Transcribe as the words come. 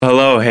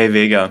Hey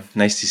Vega,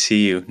 nice to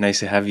see you. Nice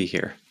to have you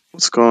here.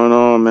 What's going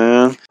on,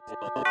 man?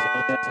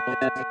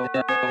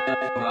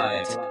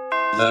 Right.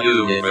 The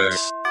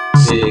universe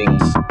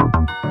sings.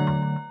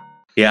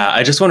 Yeah,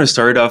 I just want to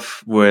start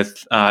off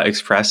with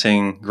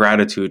expressing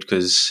gratitude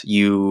because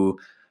you're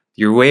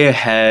way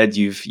ahead.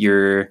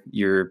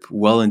 You're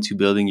well into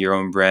building your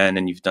own brand,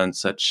 and you've done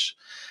such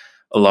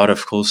a lot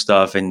of cool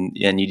stuff. And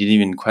you didn't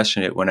even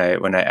question it when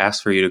I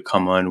asked for you to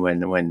come on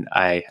when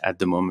I at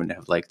the moment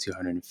have like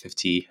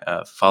 250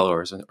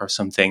 followers or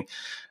something.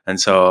 And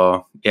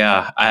so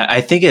yeah, I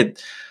think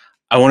it.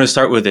 I want to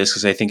start with this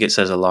because I think it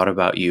says a lot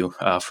about you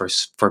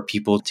for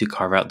people to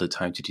carve out the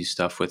time to do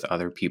stuff with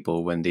other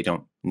people when they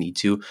don't need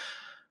to.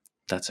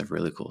 That's a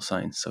really cool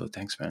sign. So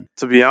thanks, man.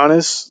 To be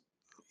honest,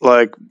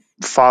 like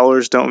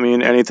followers don't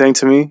mean anything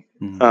to me.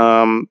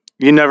 Mm.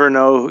 You never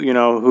know,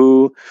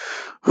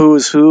 who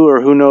is who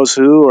or who knows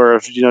who, or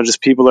if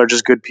just people are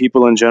just good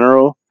people in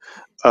general.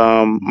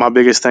 My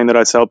biggest thing that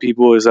I tell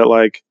people is that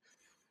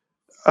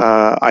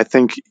I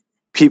think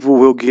people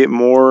will get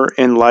more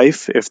in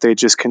life if they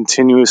just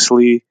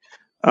continuously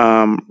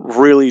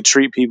really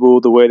treat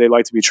people the way they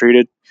like to be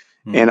treated.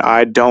 And Mm.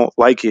 I don't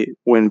like it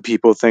when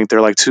people think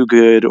they're like too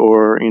good,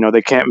 or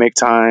they can't make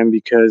time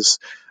because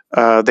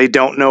they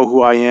don't know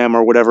who I am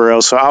or whatever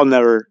else. So I'll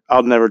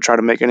never try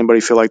to make anybody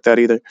feel like that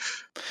either.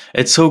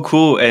 It's so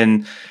cool,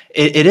 and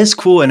it is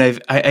cool. And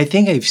I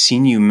think I've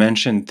seen you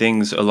mention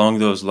things along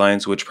those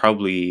lines, which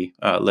probably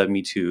led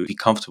me to be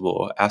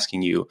comfortable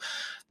asking you.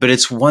 But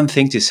it's one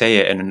thing to say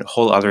it and a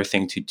whole other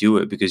thing to do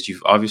it because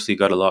you've obviously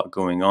got a lot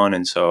going on,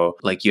 and so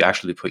like you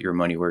actually put your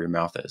money where your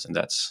mouth is, and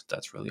that's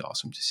really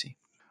awesome to see.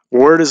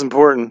 Word is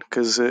important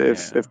because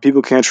if Yeah. if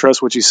people can't trust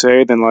what you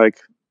say, then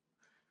like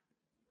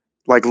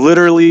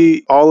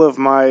literally all of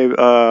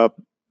my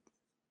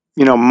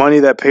money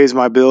that pays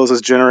my bills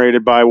is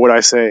generated by what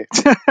I say.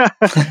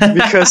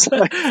 Because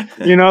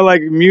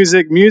like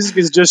music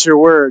is just your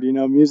word.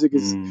 Music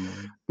is Mm.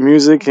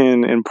 music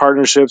and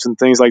partnerships and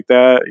things like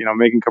that.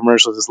 Making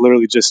commercials is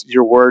literally just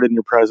your word and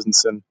your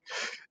presence. And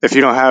if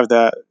you don't have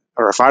that,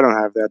 or if I don't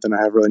have that, then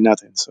I have really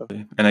nothing. So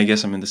And I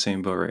guess I'm in the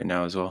same boat right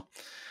now as well.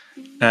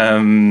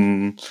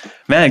 Um,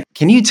 Man,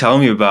 can you tell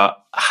me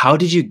about how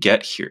did you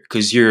get here?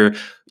 Because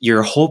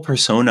your whole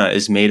persona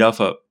is made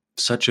up of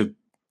such a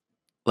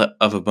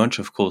bunch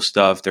of cool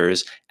stuff.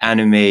 There's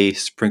anime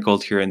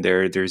sprinkled here and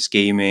there. There's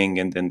gaming,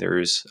 and then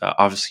there's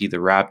obviously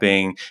the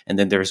rapping, and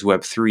then there's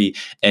Web3.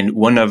 And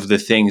one of the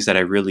things that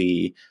I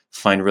really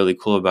find really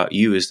cool about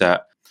you is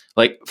that,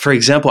 like, for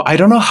example, I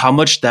don't know how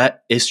much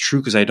that is true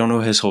because I don't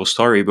know his whole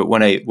story. But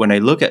when I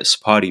look at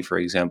Spotty, for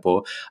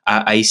example,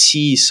 I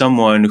see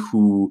someone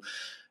who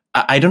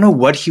I don't know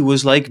what he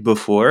was like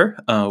before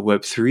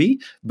Web3,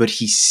 but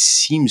he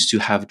seems to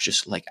have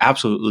just like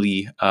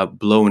absolutely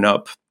blown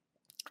up,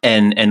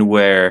 and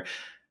where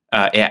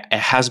it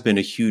has been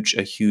a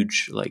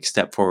huge like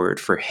step forward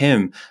for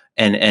him,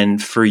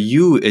 and for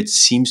you it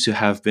seems to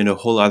have been a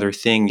whole other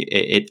thing.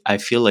 I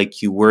feel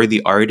like you were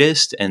the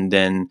artist, and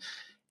then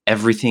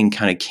everything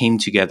kind of came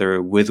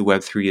together with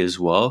Web3 as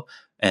well.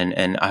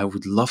 And I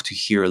would love to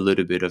hear a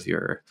little bit of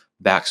your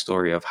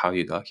backstory of how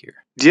you got here.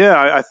 yeah,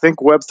 I think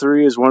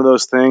Web3 is one of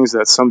those things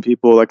that some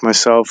people like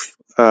myself,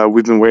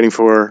 we've been waiting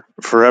for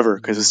forever,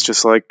 because it's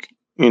just like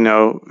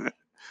an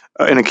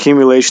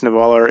accumulation of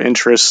all our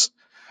interests.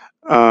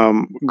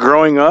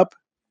 Growing up,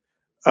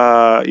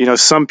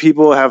 some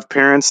people have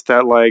parents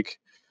that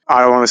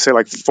I don't want to say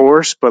like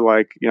force, but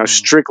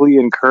strictly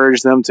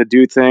encourage them to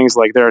do things.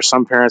 Like there are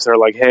some parents that are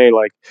like, hey,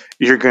 like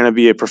you're going to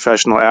be a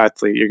professional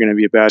athlete, you're going to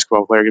be a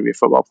basketball player, you're going to be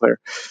a football player.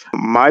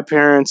 My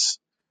parents,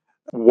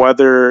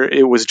 whether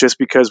it was just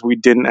because we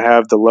didn't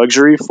have the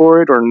luxury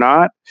for it or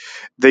not,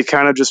 they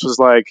kind of just was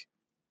like,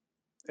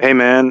 hey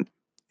man,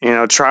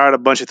 try out a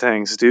bunch of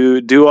things,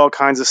 do all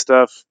kinds of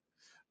stuff,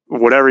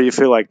 whatever you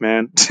feel like,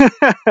 man.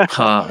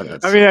 Ah,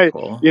 that's I mean, so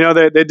cool.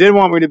 they did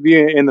want me to be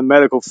in the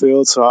medical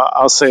field, so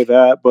I'll say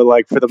that. But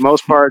like for the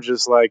most part,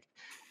 just like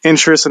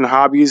interests and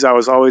hobbies, I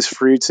was always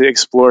free to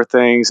explore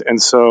things, and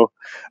so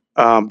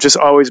just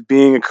always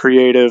being a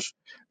creative,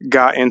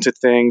 got into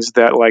things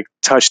that like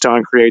touched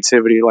on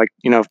creativity, like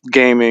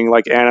gaming,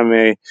 like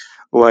anime,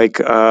 like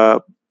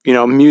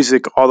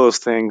music. All those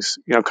things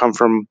come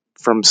from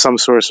some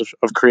source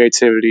of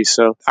creativity.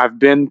 So I've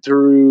been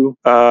through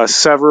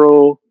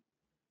several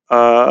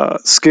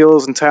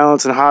skills and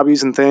talents and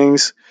hobbies and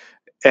things,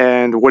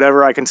 and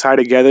whatever I can tie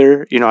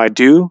together, I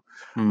do.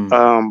 Hmm.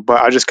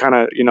 But I just kind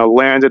of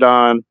landed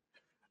on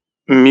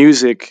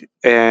music,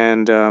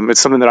 and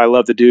it's something that I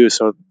love to do.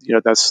 So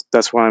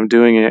that's why I'm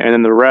doing it, and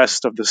then the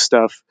rest of the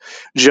stuff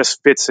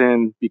just fits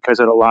in because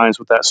it aligns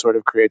with that sort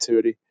of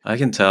creativity. I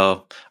can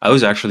tell. I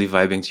was actually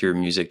vibing to your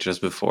music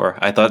just before.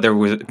 I thought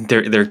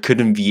there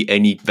couldn't be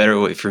any better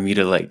way for me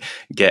to like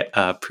get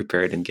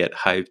prepared and get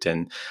hyped.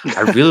 And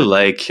I really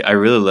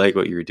like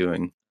what you're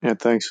doing. Yeah,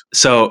 thanks.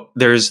 So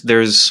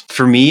there's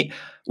for me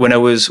when I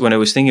was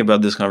thinking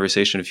about this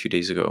conversation a few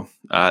days ago,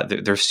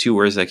 there's two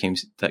words that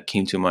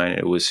came to mind.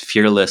 It was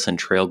fearless and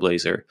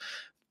trailblazer.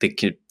 They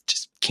could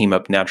just came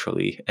up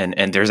naturally,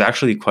 and there's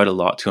actually quite a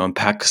lot to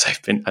unpack because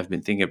I've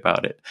been thinking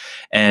about it.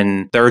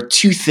 And there are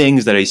two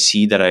things that I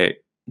see that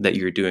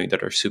you're doing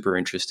that are super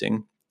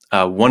interesting.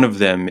 One of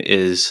them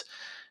is,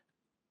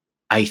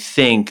 I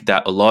think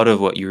that a lot of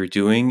what you're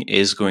doing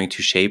is going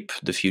to shape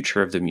the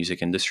future of the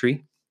music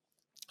industry.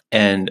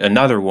 And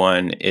another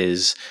one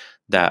is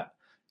that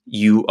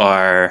you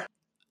are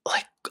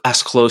like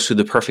as close to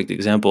the perfect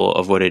example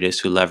of what it is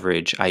to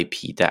leverage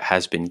IP that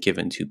has been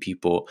given to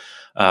people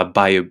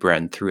by a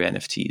brand through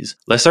NFTs.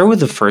 Let's start with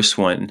the first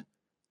one.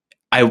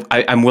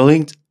 I'm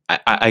willing.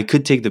 I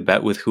could take the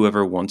bet with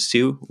whoever wants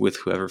to, with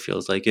whoever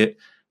feels like it,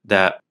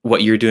 that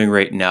what you're doing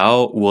right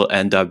now will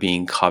end up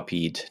being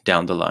copied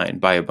down the line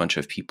by a bunch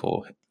of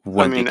people I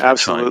when they mean,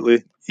 catch on.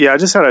 absolutely. Yeah, I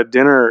just had a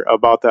dinner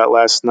about that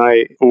last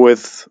night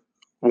with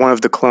one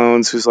of the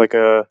clones who's like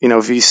a,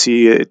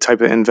 VC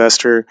type of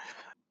investor.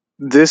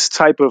 This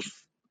type of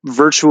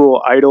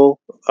virtual idol,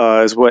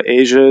 is what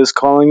Asia is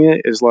calling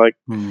it, is like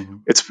Mm-hmm.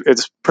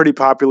 it's pretty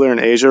popular in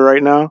Asia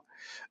right now.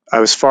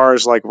 As far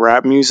as like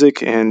rap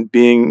music and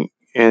being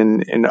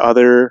in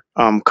other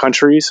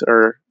countries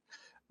or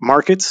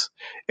markets,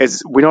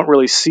 it's we don't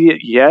really see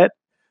it yet.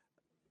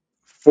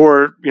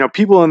 For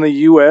people in the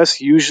US,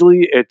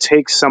 usually it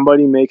takes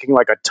somebody making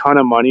like a ton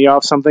of money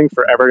off something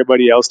for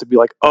everybody else to be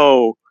like,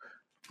 oh,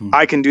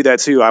 I can do that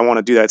too, I want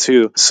to do that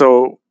too.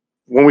 So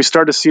when we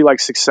start to see like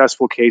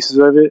successful cases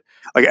of it,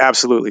 like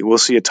absolutely we'll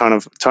see a ton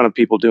of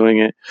people doing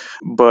it.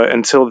 But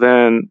until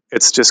then,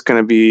 it's just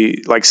going to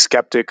be like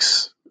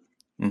skeptics,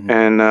 Mm-hmm.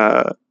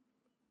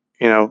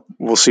 and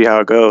we'll see how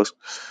it goes.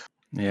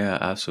 Yeah,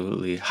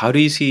 absolutely. How do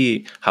you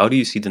see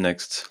the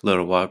next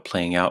little while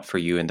playing out for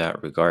you in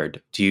that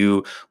regard?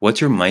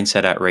 What's your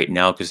mindset at right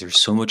now? Because there's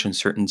so much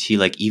uncertainty.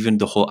 Like even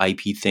the whole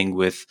IP thing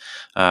with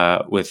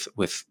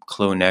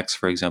Clone X,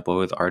 for example,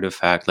 with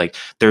Artifact. Like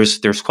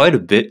there's quite a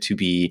bit to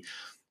be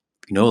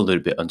a little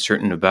bit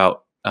uncertain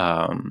about.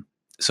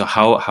 So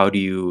how do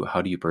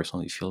you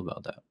personally feel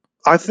about that?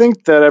 I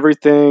think that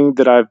everything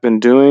that I've been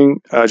doing,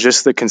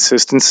 just the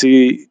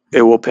consistency,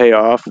 it will pay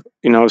off.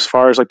 As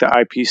far as like the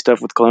IP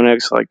stuff with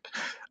CloneX, like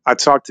I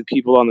talk to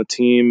people on the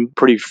team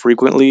pretty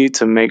frequently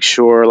to make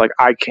sure like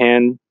I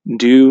can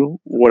do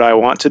what I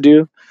want to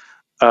do,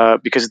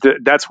 because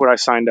that's what I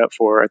signed up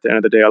for. At the end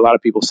of the day, a lot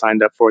of people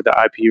signed up for the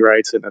IP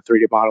rights and the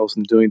 3D models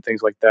and doing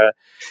things like that.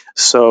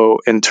 So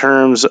in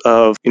terms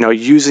of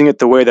using it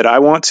the way that I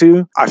want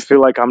to, I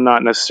feel like I'm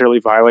not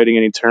necessarily violating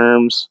any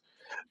terms.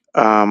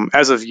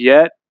 As of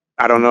yet,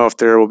 I don't know if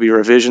there will be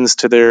revisions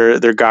to their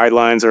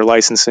guidelines or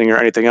licensing or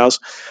anything else,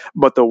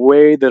 but the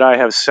way that I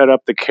have set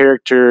up the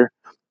character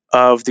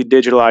of the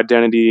digital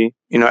identity,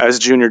 as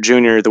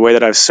Junior, the way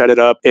that I've set it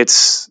up,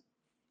 it's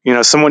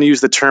someone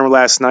used the term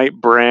last night,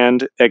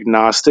 brand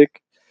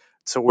agnostic.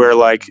 So where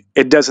like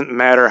it doesn't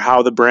matter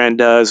how the brand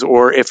does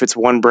or if it's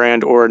one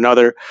brand or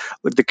another.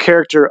 Like the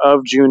character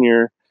of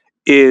Junior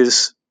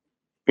is,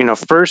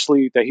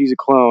 firstly that he's a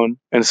clone,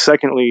 and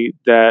secondly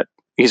that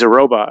he's a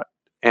robot,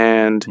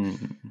 and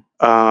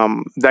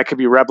Mm-hmm. that could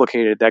be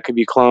replicated, that could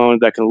be cloned,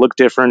 that can look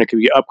different, it can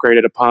be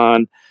upgraded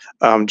upon.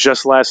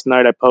 Just last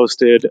night, I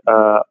posted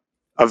a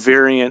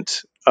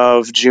variant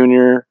of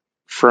Junior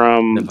The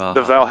from the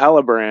Valhalla.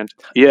 Valhalla brand.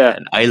 Yeah,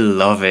 Man, I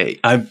love it.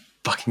 I'm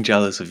fucking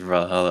jealous of your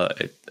Valhalla.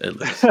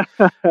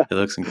 It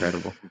looks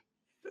incredible.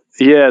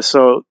 yeah.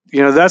 So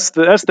that's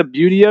the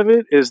beauty of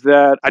it, is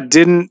that I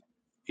didn't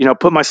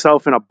put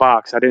myself in a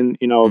box. I didn't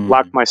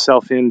lock Mm,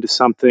 myself into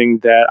something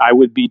that I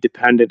would be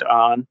dependent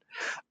on.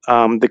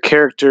 The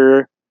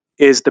character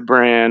is the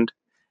brand,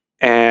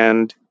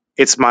 and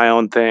it's my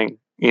own thing.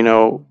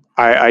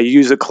 I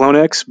use a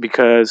CloneX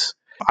because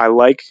I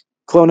like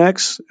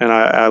CloneX, and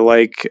I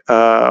like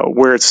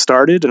where it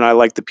started, and I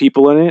like the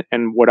people in it,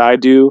 and what I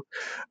do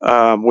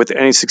with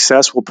any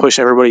success will push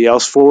everybody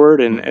else forward.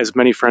 And as mm.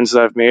 many friends as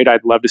I've made,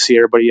 I'd love to see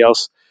everybody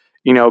else,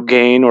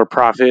 gain or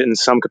profit in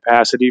some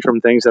capacity from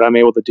things that I'm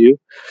able to do.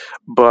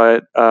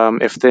 But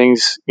if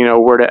things,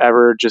 were to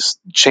ever just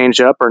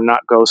change up or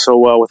not go so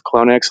well with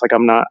CloneX, like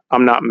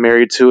I'm not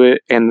married to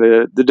it, and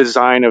the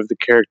design of the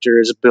character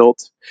is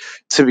built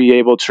to be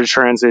able to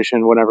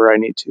transition whenever I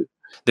need to.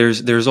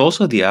 There's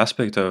also the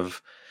aspect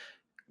of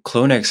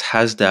Clonex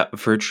has that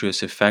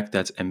virtuous effect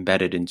that's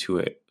embedded into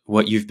it.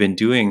 What you've been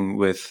doing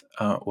with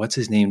what's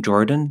his name,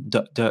 Jordan,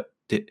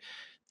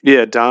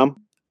 Yeah,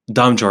 Dom.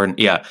 Dom Jordan,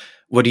 yeah.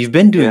 What you've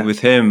been doing Yeah, with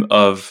him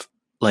of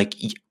like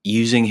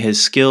using his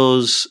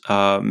skills,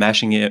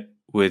 mashing it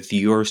with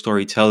your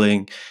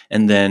storytelling,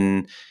 and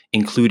then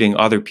including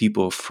other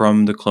people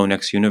from the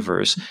CloneX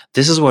universe.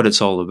 This is what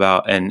it's all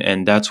about,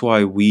 and that's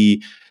why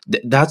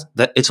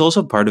that it's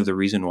also part of the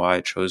reason why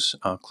I chose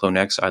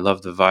CloneX. I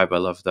love the vibe. I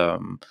love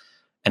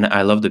and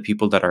I love the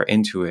people that are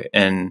into it.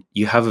 And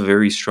you have a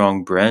very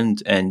strong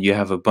brand, and you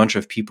have a bunch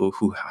of people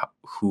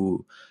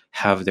who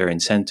have their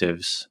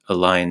incentives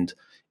aligned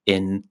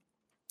in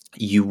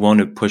you want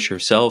to push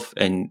yourself,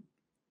 and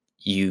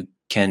you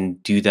can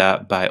do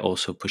that by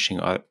also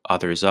pushing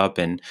others up.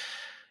 And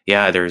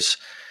yeah,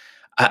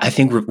 I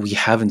think we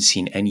haven't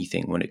seen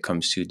anything when it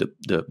comes to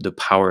the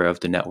power of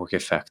the network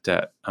effect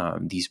that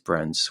these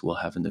brands will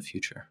have in the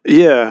future.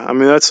 Yeah, I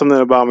mean that's something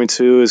about me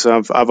too. Is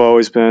I've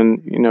always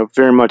been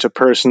very much a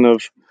person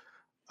of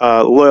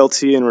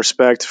loyalty and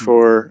respect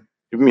for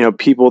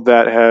people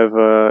that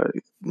have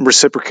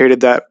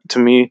reciprocated that to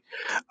me.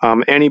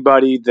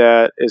 Anybody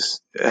that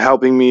is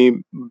helping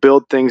me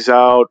build things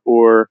out,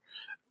 or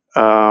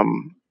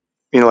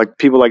like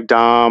people like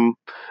Dom,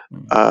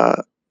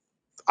 uh,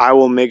 I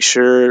will make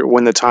sure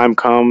when the time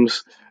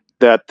comes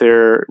that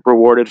they're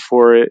rewarded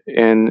for it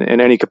in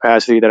any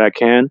capacity that I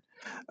can.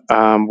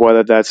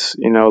 Whether that's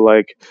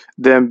like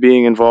them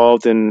being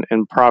involved in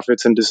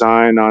profits and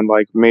design on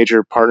like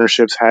major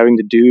partnerships having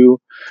to do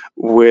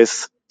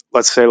with,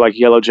 let's say, like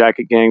Yellow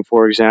Jacket Gang,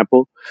 for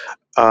example.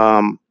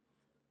 um,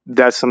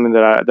 that's something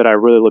that I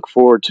really look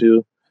forward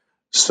to.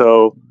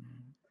 So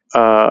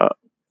uh,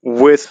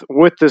 with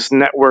this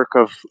network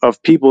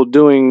of people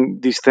doing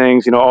these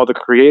things, all the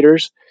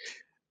creators,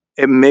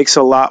 it makes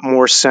a lot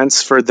more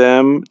sense for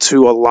them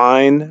to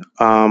align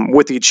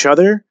with each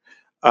other,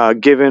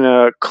 given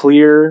a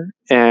clear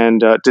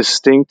and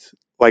distinct,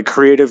 like,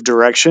 creative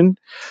direction,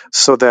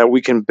 so that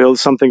we can build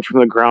something from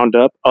the ground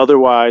up.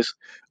 Otherwise,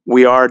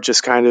 we are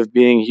just kind of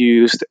being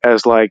used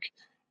as, like,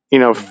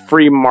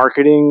 free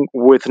marketing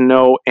with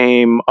no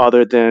aim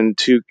other than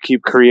to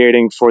keep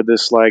creating for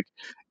this, like,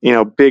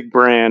 big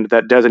brand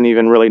that doesn't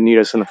even really need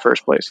us in the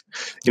first place.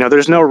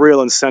 There's no Absolutely.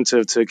 real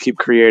incentive to keep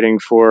creating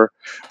for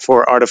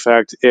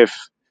Artifact if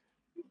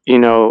you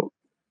know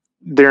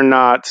they're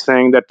not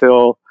saying that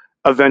they'll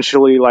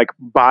eventually, like,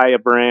 buy a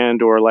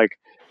brand, or like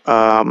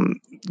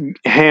um,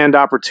 hand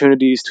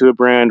opportunities to a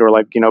brand, or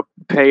like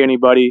pay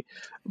anybody.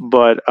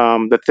 But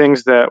the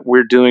things that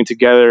we're doing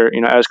together,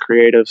 as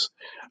creatives,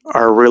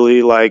 are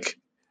really like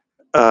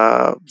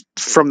uh,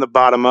 from the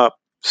bottom up.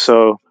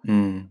 So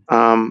Mm.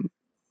 um,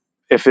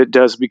 if it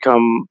does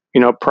become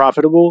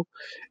profitable,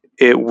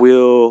 it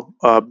will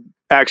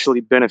actually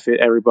benefit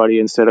everybody,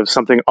 instead of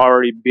something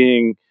already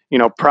being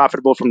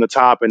profitable from the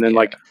top, and then, Yeah.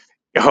 like,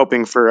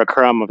 hoping for a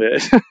crumb of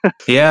it.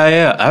 Yeah,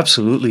 yeah,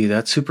 absolutely.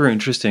 That's super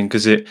interesting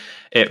because it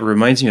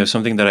reminds me of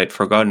something that I'd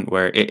forgotten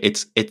where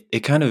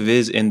it kind of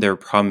is in their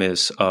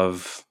promise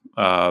of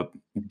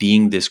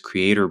being this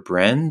creator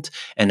brand,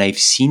 and I've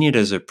seen it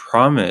as a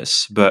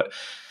promise, but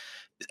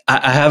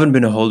I haven't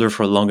been a holder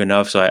for long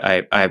enough, so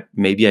I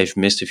maybe I've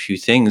missed a few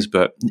things.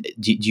 But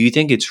do you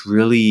think it's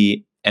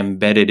really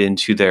embedded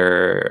into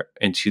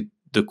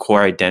the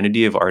core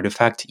identity of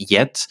Artifact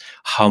yet?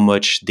 How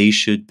much they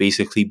should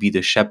basically be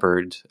the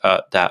shepherd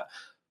that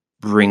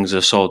brings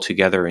us all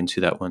together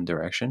into that one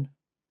direction?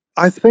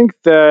 I think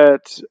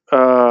that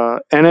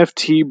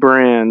NFT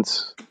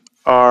brands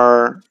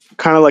are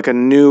kind of like a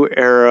new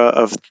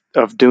era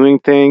of doing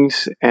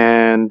things,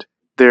 and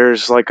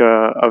there's like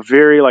a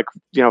very, like,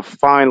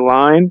 fine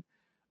line,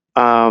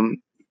 um,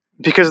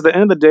 because at the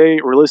end of the day,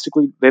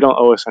 realistically, they don't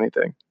owe us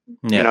anything.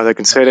 Yeah, They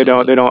can say they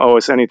absolutely. don't owe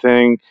us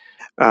anything.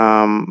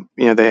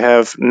 They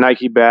have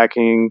Nike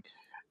backing,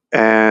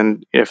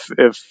 and if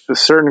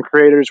certain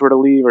creators were to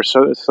leave, or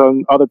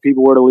some other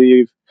people were to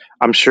leave,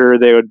 I'm sure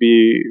they would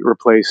be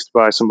replaced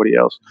by somebody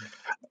else.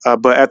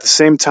 But at the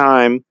same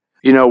time,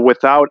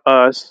 without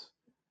us,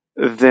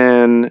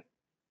 then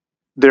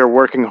they're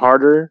working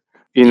harder.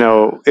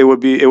 Yeah. It would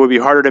be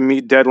harder to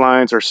meet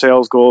deadlines or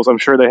sales goals. I'm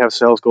sure they have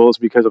sales goals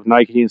because of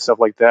Nike and stuff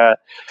like that.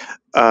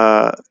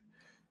 Uh,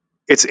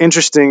 it's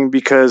interesting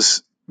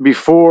because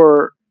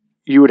before,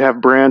 you would have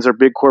brands or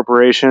big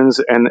corporations,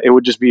 and it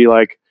would just be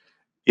like,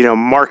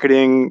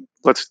 marketing,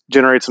 let's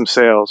generate some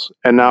sales.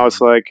 And now it's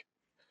Mhm. like,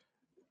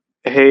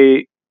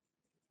 hey,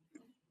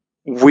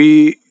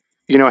 we,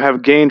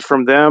 have gained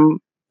from them,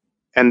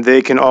 and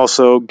they can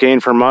also gain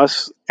from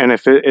us. And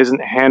if it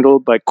isn't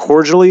handled, like,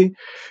 cordially,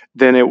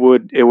 then it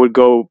would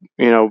go,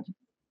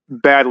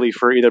 badly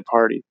for either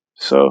party.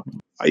 So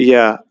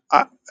yeah,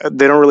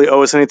 they don't really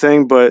owe us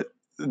anything, but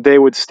they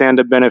would stand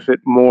to benefit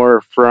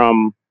more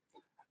from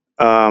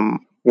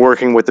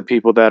working with the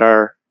people that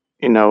are,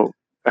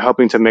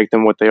 helping to make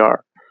them what they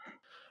are.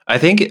 I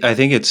think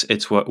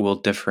it's what will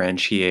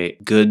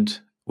differentiate good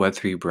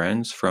Web3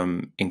 brands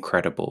from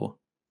incredible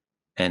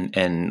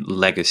and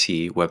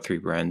legacy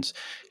Web3 brands.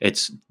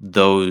 It's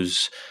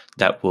those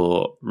that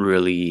will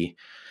really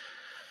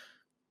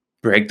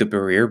break the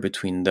barrier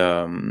between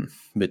the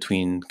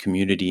between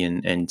community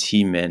and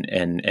team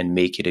and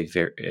make it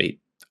a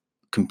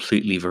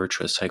completely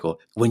virtuous cycle.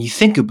 When you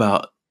think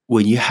about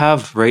when you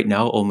have right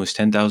now almost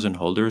 10,000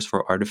 holders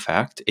for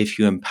Artifact, if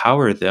you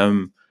empower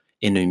them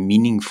in a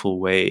meaningful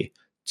way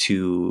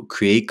to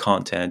create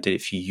content, and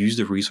if you use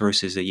the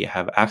resources that you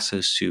have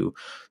access to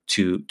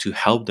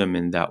help them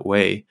in that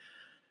way,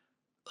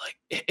 like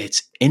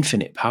it's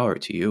infinite power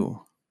to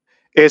you.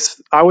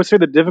 I would say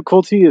the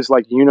difficulty is,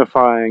 like,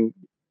 unifying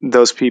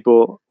those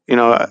people.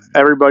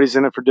 Everybody's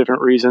in it for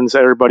different reasons.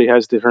 Everybody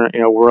has different,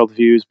 world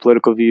views,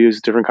 political views,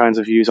 different kinds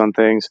of views on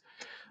things.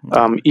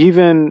 Yeah.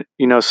 Even,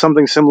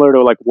 something similar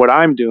to, like, what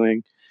I'm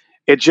doing,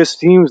 it just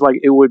seems like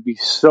it would be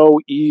so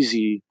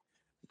easy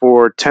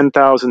for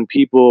 10,000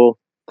 people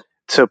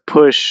to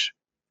push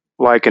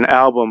like an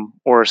album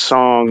or a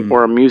song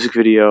or a music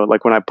video,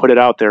 like when I put it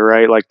out there,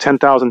 right? Like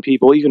 10,000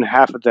 people, even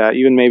half of that,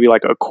 even maybe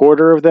like a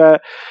quarter of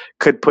that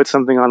could put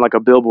something on like a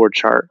Billboard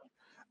chart.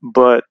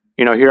 But,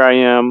 here I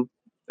am,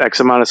 X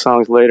amount of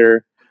songs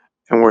later,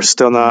 and we're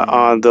still not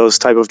on those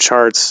type of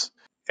charts.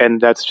 And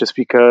that's just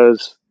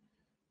because,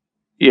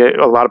 yeah,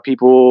 a lot of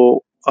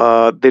people,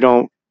 they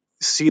don't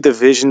see the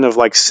vision of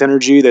like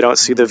synergy. They don't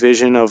see the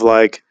vision of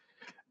like,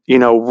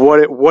 what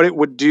it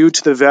would do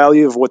to the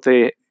value of what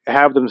they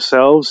have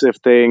themselves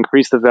if they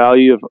increase the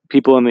value of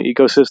people in the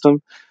ecosystem.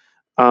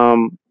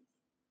 Um,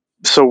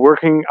 so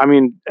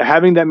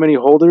having that many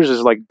holders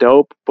is like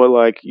dope, but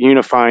like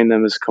unifying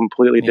them is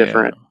completely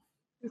Yeah.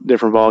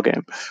 different ball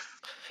game.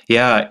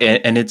 Yeah,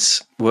 and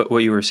it's what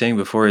you were saying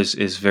before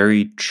is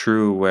very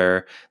true.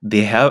 Where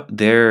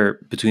they're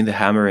between the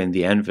hammer and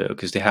the anvil,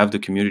 because they have the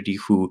community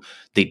who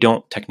they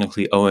don't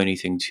technically owe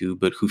anything to,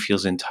 but who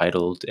feels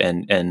entitled,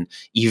 and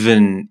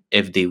even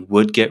if they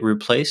would get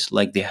replaced,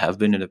 like they have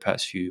been in the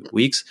past few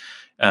weeks,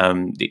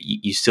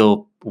 you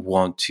still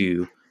want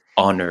to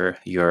honor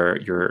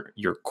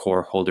your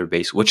core holder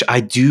base, which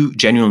I do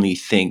genuinely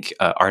think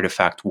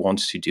Artifact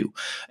wants to do.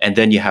 And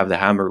then you have the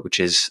hammer, which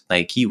is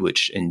Nike,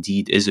 which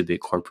indeed is a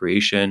big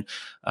corporation.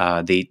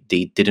 They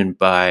didn't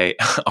buy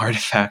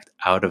Artifact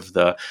out of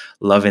the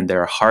love in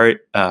their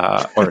heart,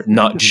 or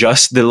not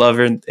just the love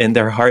in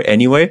their heart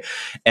anyway.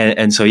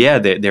 And so yeah,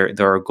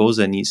 there are goals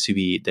that need to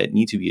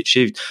be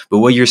achieved. But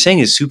what you're saying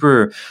is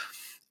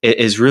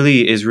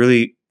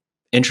really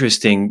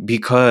interesting,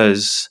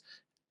 because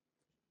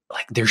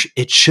like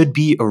it should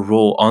be a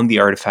role on the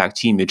Artifact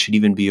team. It should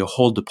even be a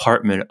whole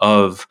department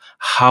of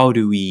how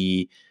do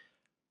we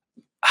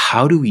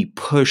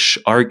push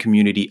our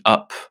community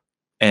up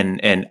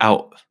and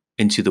out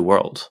into the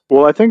world.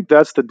 Well, I think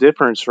that's the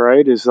difference,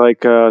 right? Is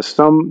like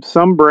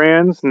some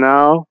brands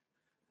now,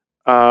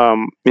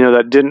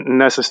 that didn't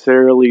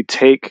necessarily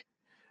take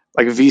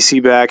like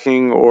VC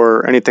backing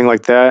or anything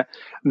like that.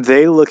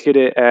 They look at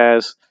it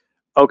as,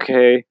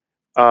 okay,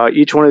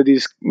 each one of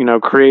these,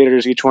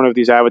 creators, each one of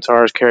these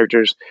avatars,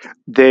 characters,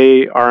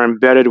 they are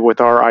embedded with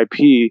our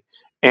IP.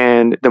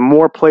 And the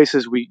more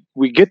places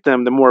we get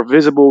them, the more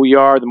visible we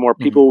are, the more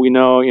people we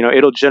know,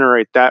 it'll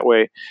generate that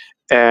way.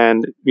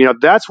 And,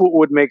 that's what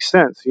would make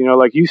sense.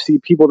 Like you see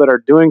people that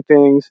are doing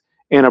things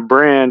in a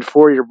brand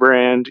for your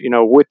brand,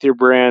 with your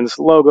brand's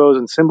logos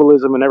and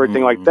symbolism and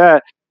everything like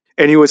that.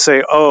 And you would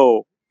say,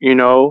 oh,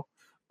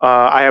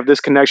 I have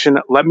this connection.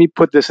 Let me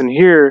put this in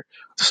here,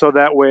 so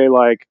that way,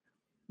 like,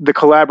 the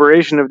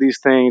collaboration of these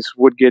things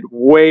would get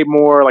way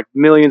more, like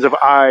millions of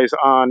eyes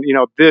on,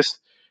 this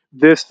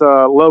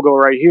logo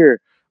right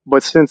here.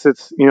 But since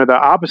it's, the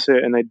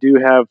opposite, and they do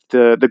have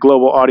the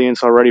global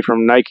audience already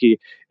from Nike,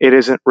 it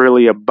isn't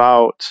really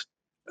about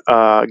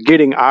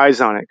getting eyes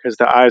on it, because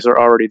the eyes are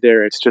already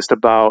there. It's just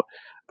about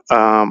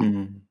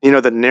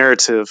the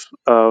narrative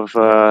of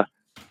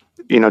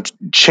Yeah.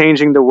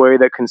 changing the way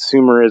that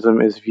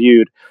consumerism is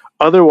viewed.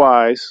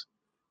 Otherwise,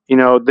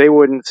 they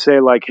wouldn't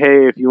say like,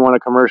 hey, if you want to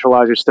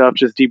commercialize your stuff,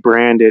 just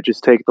debrand it,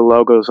 just take the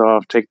logos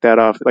off, take that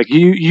off. Like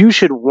you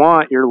should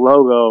want your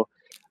logo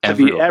to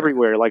be Everywhere.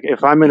 everywhere. Like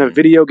if I'm in a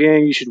video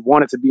game, you should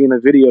want it to be in a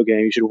video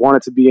game. You should want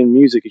it to be in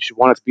music. You should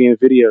want it to be in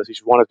videos. You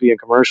should want it to be in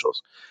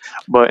commercials.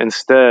 But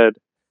instead,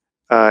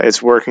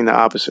 it's working the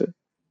opposite.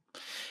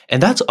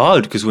 And that's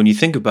odd, because when you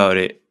think about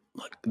it,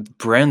 like,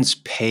 brands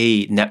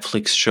pay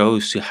Netflix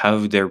shows to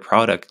have their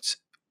products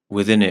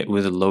within it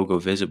with a logo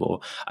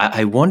visible.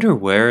 I wonder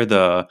where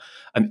I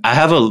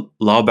have a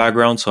law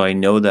background, so I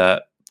know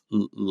that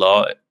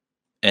law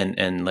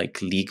and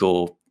like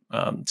legal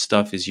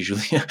stuff is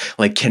usually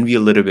like can be a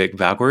little bit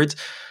backwards.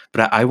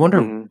 But I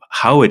wonder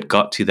how it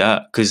got to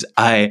that, because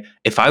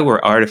if I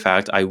were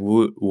Artifact, I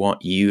would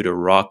want you to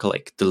rock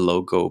like the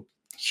logo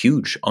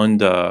huge on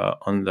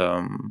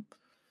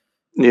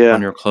Yeah,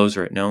 your clothes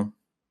right now.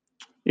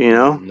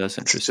 That's it's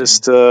interesting.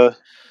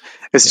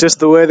 just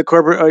the way the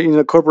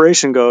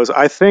corporation goes.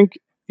 I think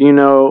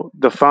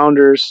the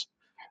founders,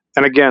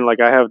 and again,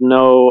 like I have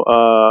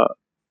no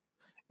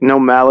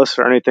malice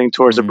or anything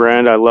towards the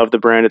brand. I love the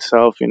brand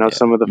itself. Yeah,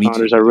 Some of the me too,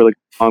 founders I by the way. really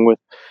get along with,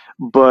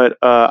 but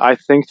I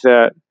think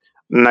that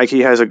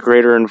Nike has a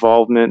greater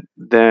involvement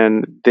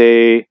than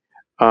they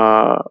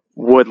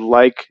would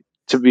like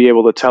to be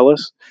able to tell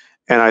us.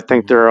 And I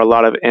think there are a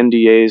lot of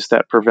NDAs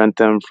that prevent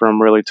them from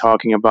really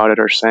talking about it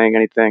or saying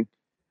anything.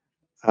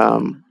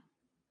 Um,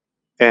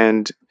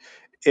 and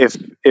if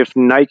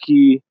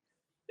Nike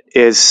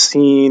is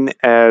seen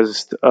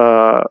as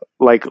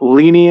like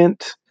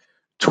lenient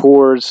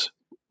towards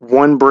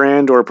one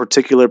brand or a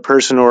particular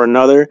person or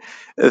another,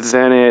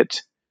 then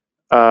it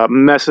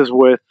messes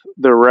with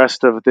the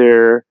rest of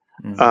their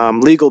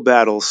legal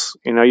battles.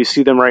 You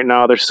see them right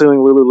now. They're suing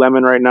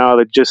Lululemon right now.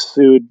 They just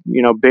sued,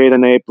 Beta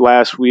and Ape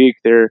last week.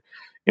 They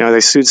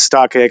sued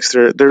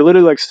StockX. They're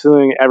literally like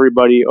suing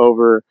everybody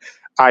over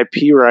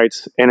IP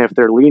rights. And if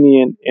they're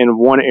lenient in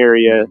one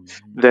area,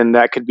 then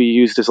that could be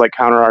used as like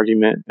counter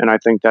argument. And I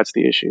think that's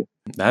the issue.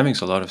 That makes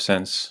a lot of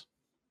sense.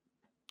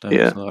 That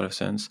makes Yeah. a lot of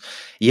sense.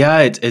 Yeah,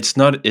 it's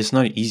not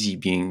easy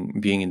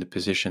being in the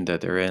position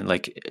that they're in.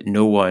 Like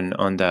no one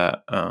on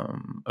that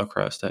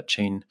across that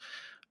chain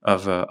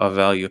of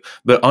value.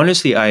 But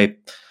honestly, I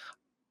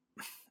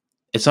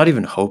it's not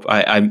even hope.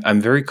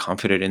 I'm very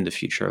confident in the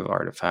future of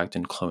Artifact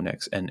and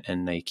Clonex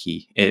and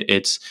Nike.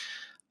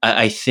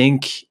 I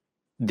think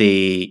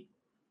they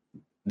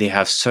they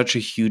have such a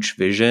huge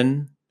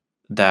vision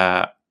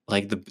that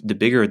like the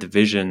bigger the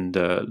vision,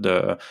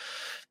 the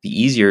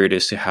easier it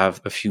is to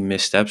have a few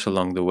missteps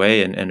along the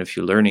way and a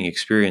few learning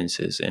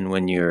experiences. And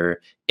when you're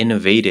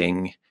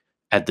innovating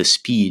at the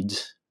speed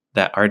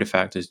that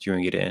Artifact is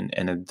doing it in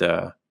and at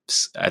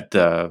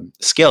the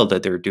scale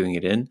that they're doing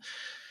it in,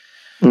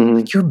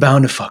 Hmm. you're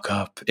bound to fuck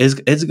up.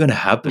 It's gonna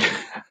happen.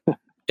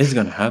 It's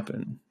gonna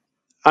happen.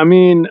 I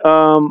mean,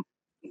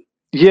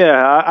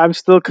 yeah, I'm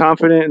still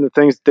confident in the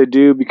things that they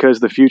do because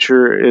the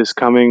future is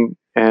coming,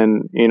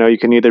 and you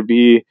can either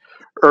be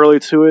early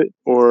to it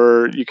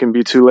or you can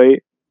be too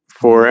late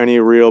for Mhm. any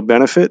real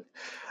benefit.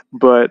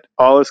 But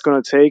all it's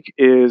going to take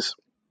is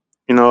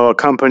a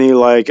company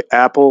like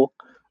Apple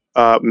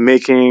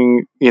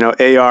making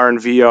AR and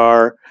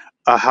VR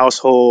a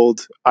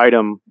household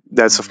item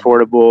that's Mhm.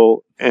 affordable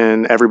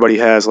and everybody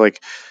has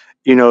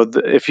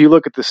if you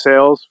look at the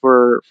sales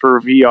for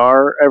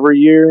VR every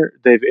year,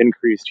 they've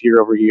increased year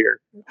over year.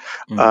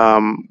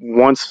 Mhm.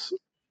 Once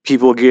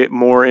people get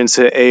more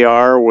into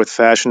AR with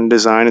fashion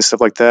design and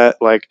stuff like that,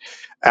 like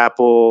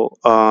Apple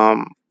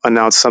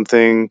announced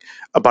something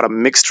about a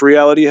mixed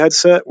reality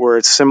headset where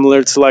it's similar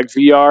Yeah. to like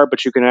VR,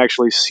 but you can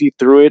actually see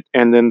through it,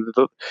 and then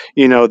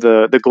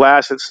the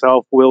glass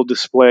itself will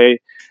display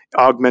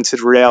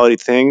augmented reality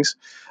things.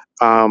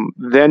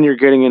 Then you're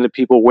getting into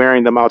people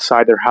wearing them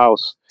outside their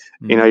house.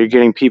 You're Mhm.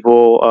 getting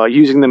people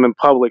using them in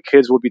public.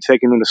 Kids will be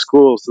taking them to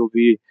schools.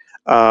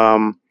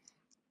 Um,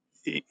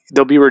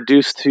 they'll be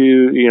reduced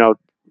to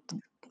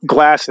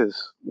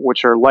glasses,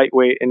 which are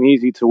lightweight and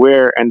easy to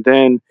wear, and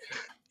then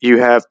you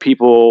have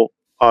people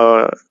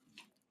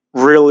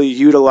really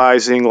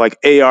utilizing like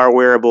AR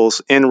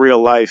wearables in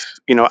real life,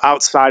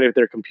 outside of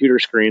their computer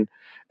screen.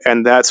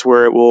 And that's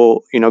where it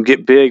will,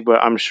 get big.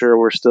 But I'm sure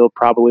we're still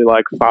probably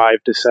like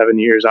 5 to 7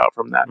 years out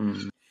from that.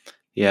 Mhm.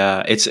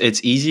 Yeah, it's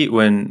easy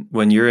when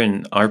you're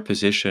in our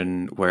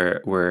position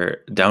where we're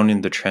down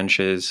in the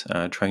trenches,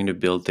 trying to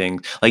build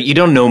things. Like you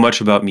don't know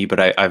much about me, but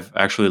I've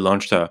actually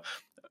launched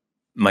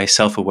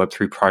myself a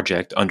Web3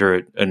 project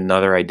under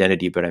another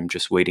identity, but I'm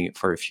just waiting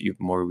for a few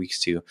more weeks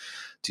to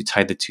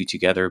tie the two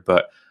together.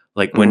 But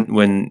like Hmm.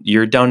 when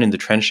you're down in the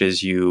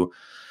trenches, you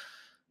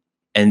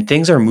and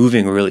things are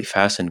moving really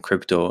fast in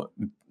crypto,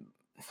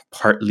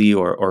 partly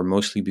or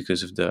mostly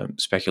because of the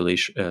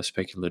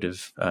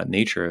speculative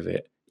nature of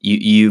it.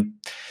 You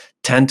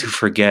tend to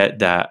forget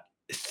that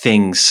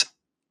things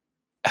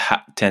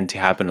tend to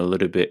happen a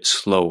little bit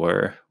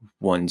slower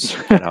once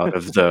you get out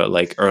of the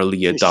like early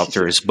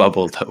adopters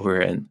bubble that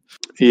we're in.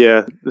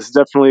 Yeah, there's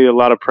definitely a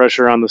lot of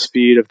pressure on the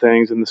speed of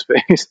things in the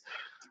space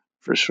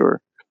for sure.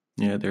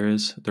 Yeah, there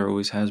is. There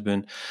always has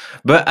been.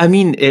 But I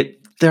mean,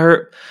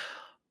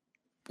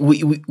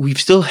 we've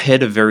still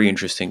hit a very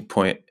interesting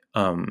point,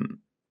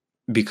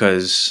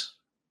 because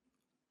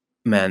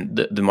man,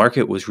 the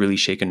market was really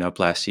shaken up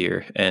last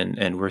year,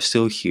 and we're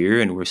still here,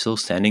 and we're still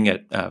standing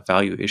at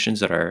valuations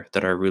that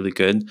are really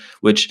good.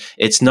 Which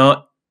it's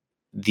not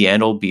the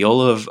end all be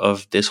all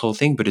of this whole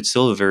thing, but it's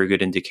still a very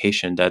good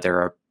indication that there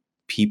are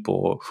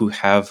people who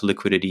have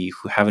liquidity,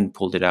 who haven't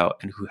pulled it out,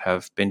 and who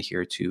have been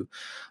here to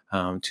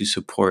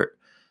support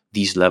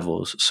these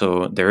levels.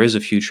 So there is a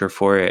future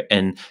for it,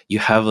 and you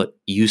have like,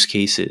 use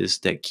cases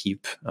that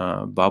keep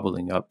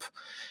bobbling up,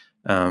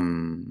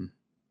 um,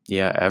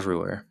 yeah,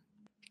 everywhere.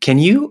 Can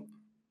you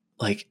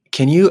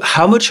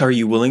how much are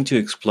you willing to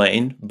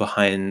explain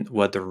behind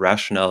what the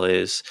rationale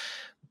is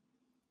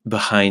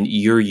behind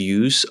your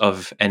use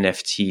of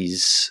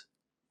NFTs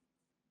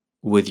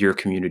with your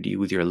community,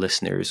 with your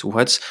listeners?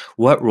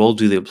 What role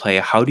do they play?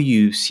 How do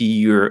you see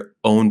your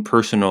own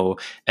personal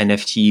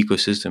NFT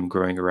ecosystem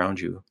growing around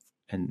you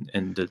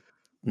in the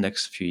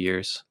next few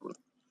years?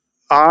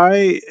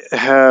 I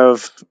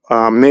have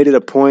made it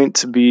a point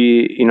to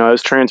be,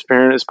 as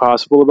transparent as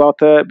possible about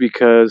that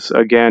because,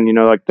 again,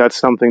 like that's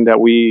something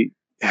that we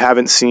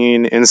haven't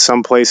seen in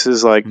some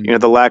places. Like, the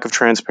Mm, lack of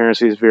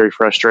transparency is very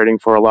frustrating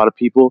for a lot of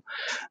people.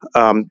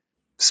 Um,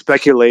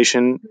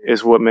 Speculation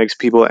is what makes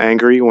people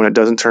angry when it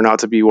doesn't turn out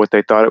to be what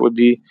they thought it would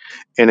be.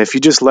 And if you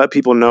just let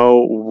people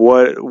know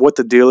what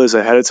the deal is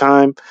ahead of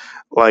time,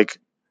 like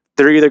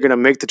they're either going to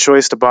make the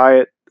choice to buy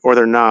it or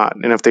they're not.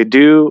 And if they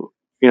do,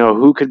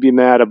 who could be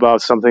mad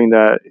about something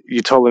that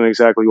you told them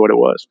exactly what it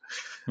was?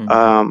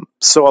 mm,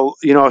 So,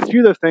 a few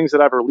of the things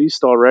that I've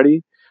released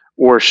already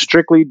were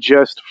strictly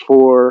just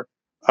for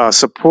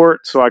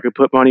support so I could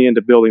put money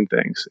into building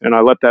things. And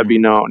I let that be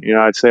mm, known.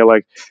 I'd say,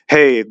 like,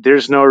 hey,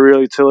 there's no real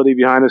utility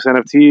behind this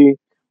NFT.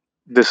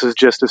 This is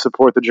just to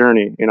support the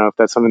journey, if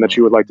that's something that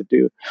you would like mm, to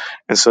do.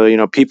 And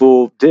so,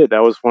 people did.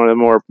 That was one of the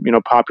more,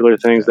 popular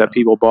things that yeah.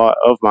 people bought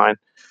of mine.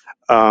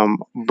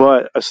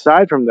 But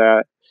aside from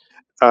that,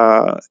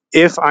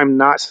 if I'm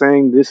not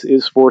saying this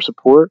is for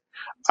support,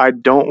 I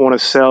don't want to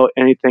sell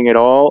anything at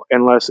all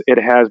unless it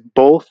has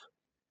both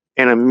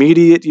an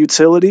immediate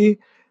utility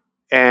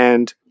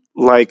and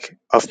like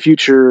a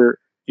future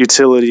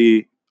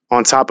utility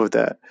on top of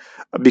that.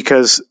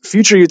 Because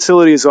future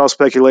utility is all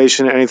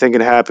speculation. Anything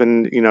can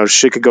happen.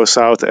 Shit could go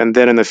south, and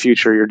then in the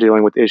future you're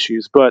dealing with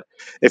issues. But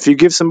if you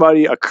give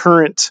somebody uh,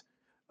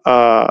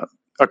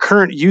 a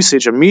current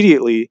usage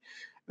immediately,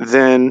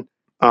 then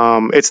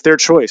it's their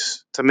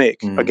choice to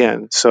make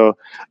again. So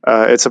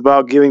it's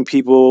about giving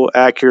people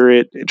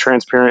accurate,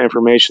 transparent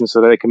information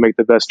so that they can make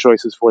the best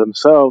choices for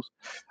themselves.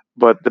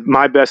 But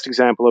my best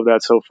example of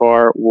that so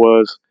far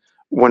was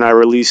when I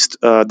released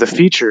the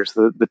features,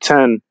 the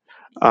 10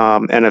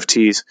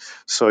 NFTs.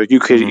 So you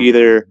could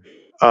either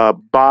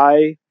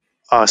buy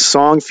a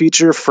song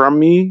feature from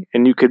me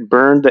and you could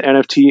burn the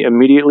NFT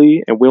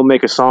immediately and we'll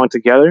make a song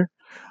together,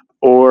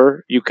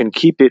 or you can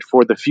keep it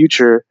for the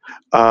future.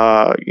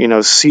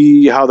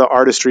 See how the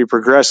artistry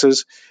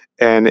progresses,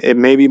 and it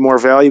may be more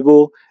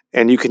valuable.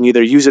 And you can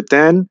either use it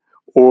then,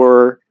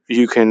 or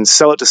you can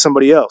sell it to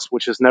somebody else,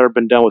 which has never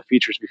been done with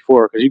features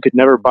before. Because you could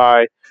never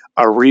buy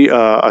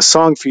a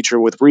song feature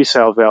with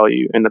resale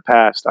value in the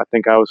past. I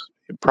think I was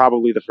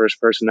probably the first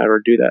person to ever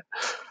do that.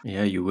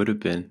 Yeah, you would have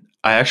been.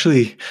 I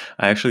actually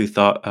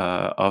thought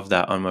of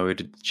that on my way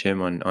to the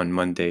gym on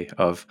Monday.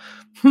 Of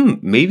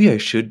maybe I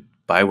should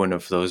buy one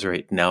of those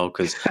right now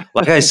because,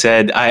 like I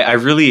said,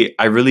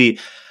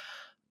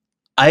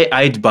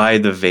 I'd buy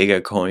the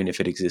Vega coin if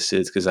it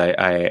existed because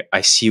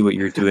I see what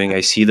you're doing.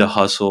 I see the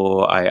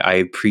hustle. I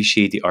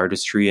appreciate the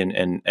artistry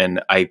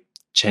and I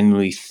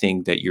genuinely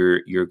think that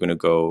you're gonna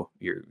go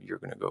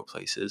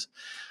places.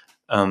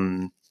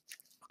 Um,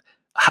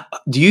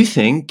 do you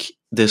think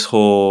this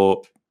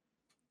whole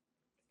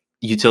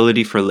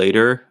utility for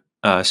later,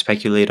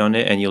 speculate on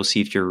it and you'll see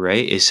if you're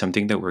right, is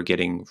something that we're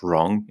getting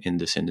wrong in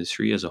this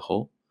industry as a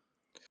whole?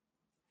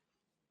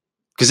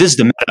 Because it's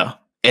the meta,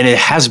 and it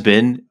has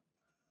been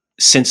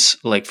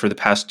since like for the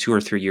past 2 or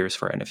 3 years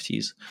for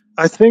NFTs.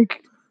 I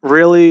think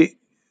really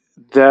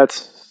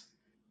that's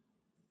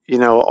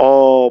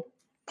all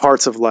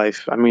parts of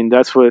life. I mean,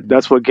 that's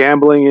what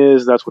gambling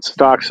is. That's what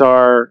stocks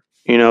are.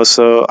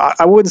 So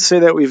I wouldn't say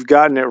that we've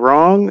gotten it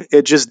wrong.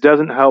 It just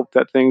doesn't help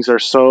that things are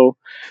so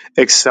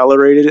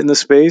accelerated in the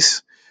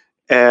space,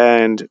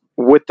 and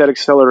with that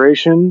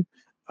acceleration,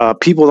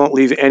 people don't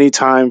leave any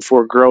time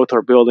for growth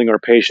or building or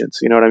patience.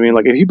 You know what I mean?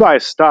 Like if you buy a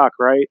stock,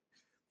 right?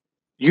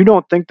 You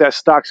don't think that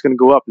stock's going to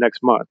go up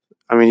next month.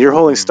 I mean, you're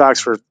holding stocks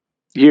for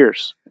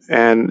years,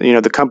 and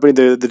the company,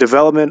 the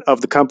development of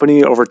the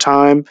company over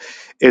time,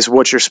 is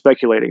what you're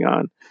speculating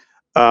on.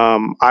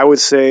 I would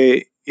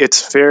say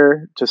it's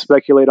fair to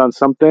speculate on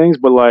some things,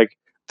 but like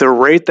the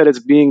rate that it's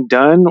being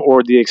done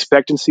or the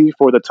expectancy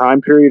for the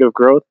time period of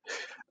growth,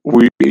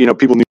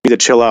 people need to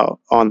chill out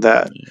on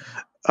that.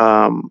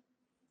 Um,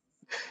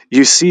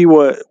 you see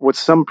what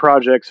some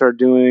projects are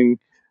doing,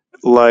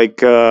 like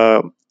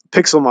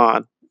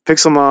Pixelmon.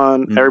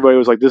 Pixelmon, everybody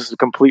was like, "This is a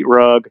complete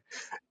rug.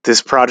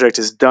 This project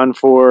is done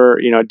for."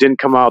 It didn't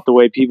come out the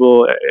way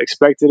people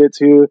expected it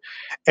to,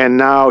 and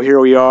now here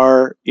we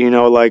are.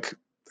 Like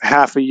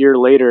half a year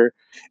later,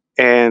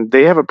 and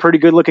they have a pretty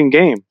good looking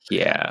game.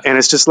 Yeah. And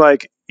it's just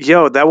like,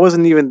 yo, that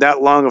wasn't even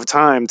that long of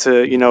time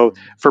to,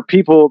 for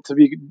people to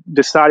be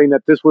deciding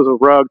that this was a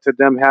rug to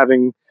them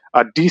having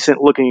a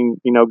decent looking,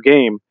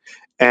 game.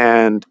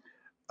 And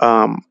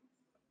um,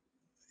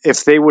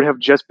 if they would have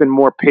just been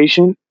more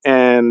patient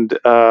and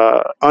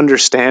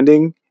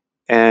understanding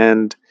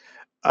and,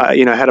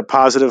 had a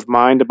positive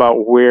mind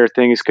about where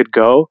things could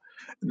go,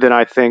 then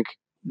I think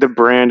the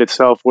brand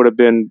itself would have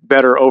been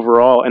better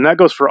overall. And that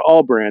goes for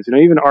all brands,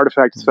 even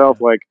Artifact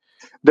itself. Like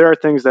there are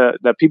things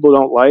that people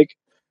don't like,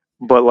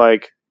 but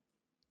like,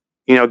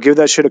 give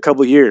that shit a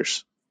couple of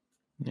years.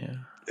 Yeah.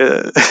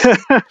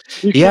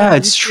 You Yeah,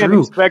 it's can't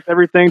true. expect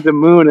everything to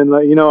moon in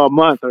a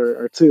month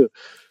or two.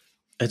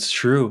 It's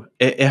true.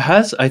 It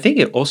has. I think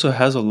it also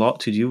has a lot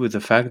to do with the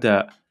fact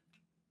that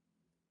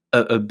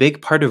a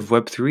big part of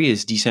Web3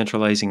 is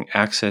decentralizing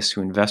access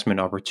to investment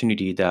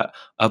opportunity. That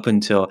up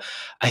until,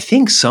 I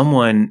think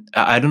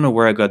I don't know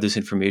where I got this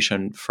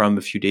information from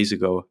a few days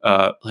ago.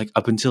 Like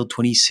up until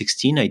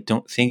 2016, I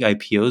don't think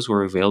IPOs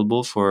were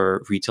available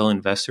for retail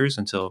investors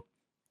until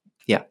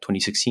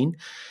 2016,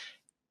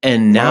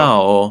 and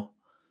now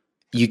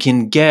you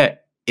can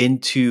get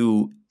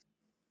into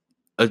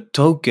a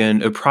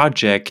token, a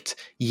project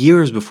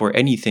years before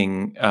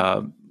anything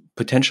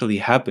potentially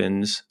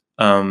happens.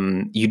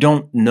 You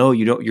don't know.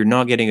 You're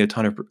not getting a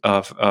ton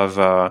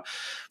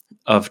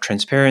of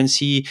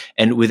transparency.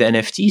 And with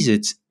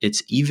NFTs,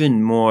 it's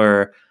even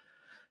more.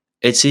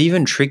 It's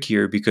even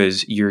trickier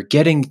because you're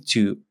getting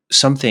to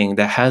something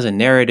that has a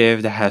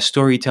narrative, that has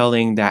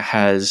storytelling,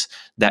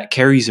 that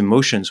carries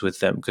emotions with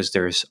them because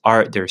there's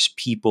art, there's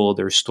people,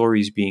 there's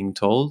stories being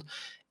told.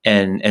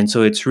 And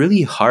so it's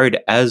really hard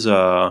as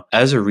a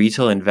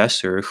retail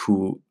investor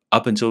who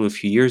up until a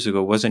few years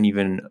ago wasn't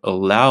even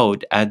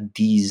allowed at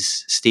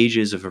these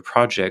stages of a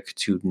project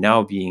to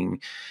now being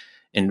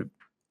in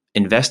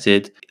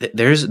invested,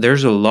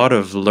 there's a lot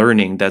of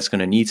learning that's going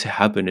to need to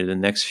happen in the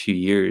next few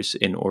years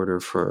in order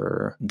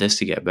for this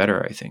to get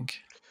better, I think.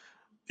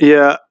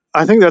 Yeah,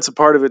 I think that's a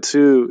part of it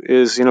too.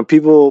 Is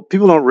people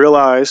don't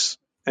realize,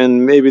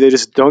 and maybe they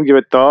just don't give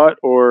it thought,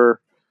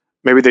 or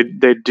maybe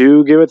they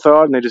do give it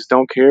thought and they just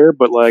don't care.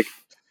 But like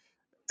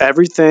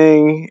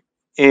everything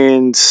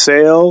in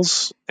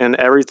sales and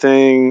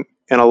everything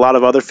in a lot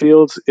of other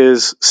fields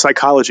is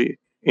psychology.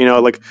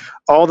 Like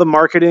all the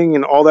marketing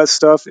and all that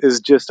stuff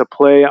is just a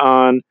play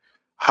on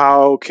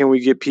how can we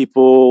get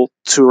people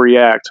to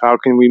react? How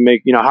can we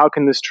make, how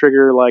can this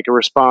trigger like a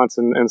response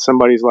and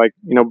somebody's like,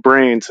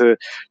 brain to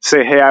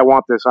say, hey, I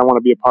want this. I want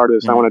to be a part of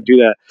this. I want to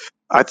do that.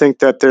 I think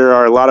that there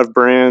are a lot of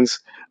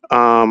brands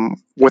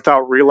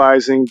without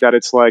realizing that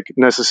it's like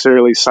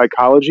necessarily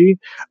psychology.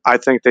 I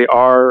think they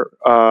are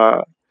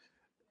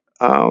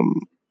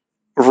um,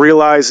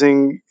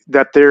 realizing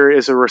that there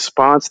is a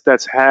response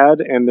that's had,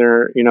 and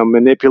they're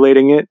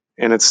manipulating it,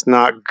 and it's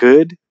not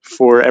good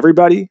for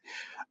everybody.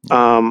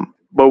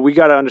 But we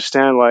got to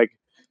understand, like,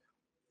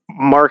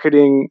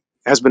 marketing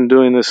has been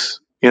doing this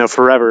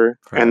forever,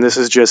 and this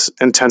is just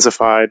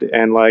intensified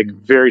and like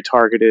very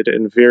targeted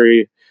and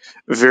very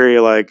very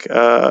like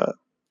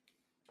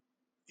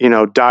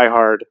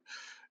diehard,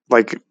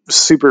 like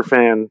super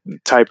fan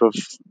type of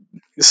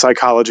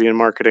psychology and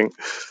marketing.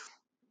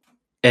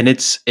 And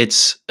it's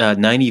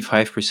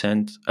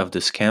 95% of the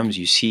scams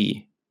you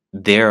see,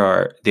 they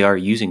are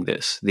using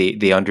this.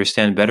 They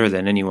understand better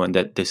than anyone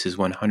that this is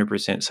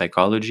 100%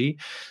 psychology.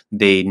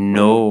 They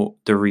know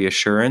the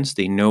reassurance.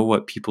 They know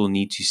what people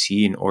need to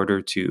see in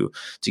order to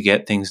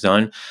get things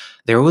done.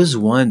 There was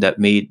one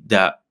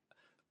that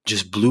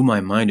just blew my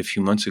mind a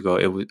few months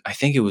ago. I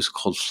think it was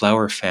called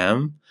Flower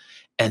Fam,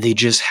 and they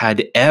just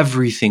had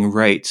everything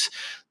right.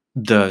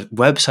 The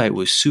website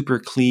was super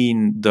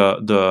clean.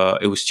 The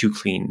it was too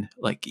clean.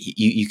 Like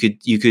you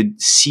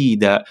could see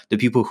that the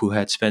people who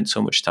had spent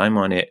so much time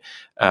on it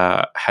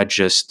had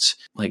just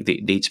like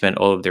they'd spent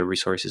all of their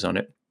resources on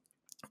it.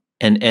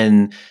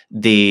 And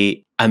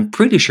I'm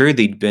pretty sure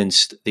they'd been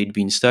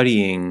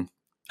studying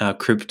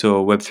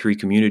crypto Web3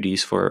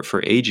 communities for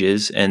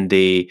ages, and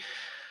they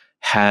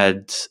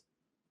had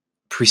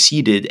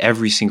preceded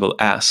every single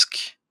ask,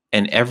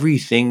 and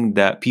everything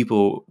that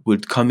people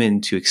would come in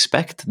to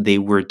expect, they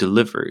were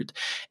delivered.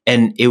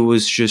 And it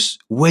was just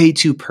way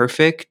too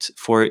perfect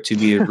for it to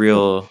be a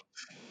real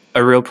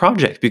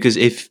project, because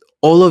if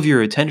all of your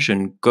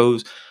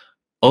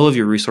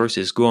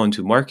resources go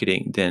into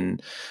marketing, then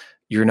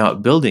you're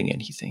not building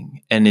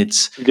anything. And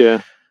it's,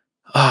 Yeah,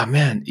 oh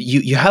man,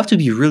 you have to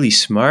be really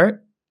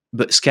smart.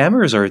 But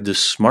scammers are the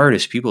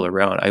smartest people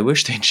around. I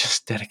wish they'd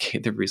just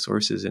dedicate their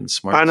resources and I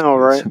smart know,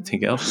 to right?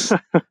 something else.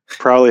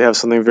 Probably have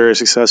something very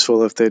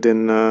successful if they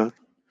didn't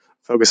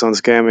focus on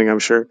scamming, I'm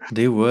sure.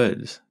 They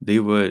would. They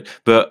would.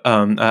 But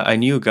I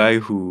knew a guy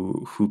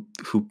who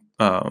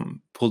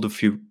pulled a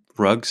few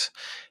rugs,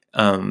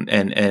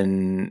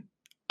 and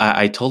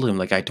I told him,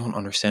 like, I don't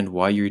understand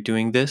why you're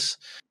doing this.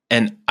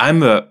 And I'm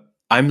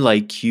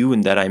like you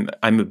in that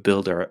I'm a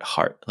builder at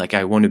heart. Like,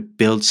 I want to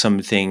build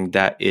something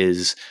that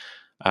is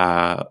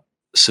uh,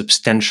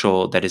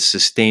 substantial, that is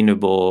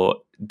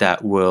sustainable,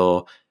 that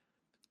will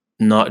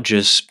not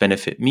just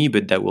benefit me,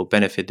 but that will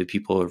benefit the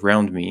people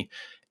around me.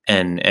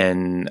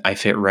 And I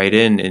fit right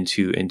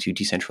into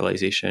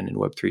decentralization and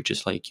Web3,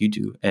 just like you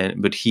do.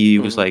 But he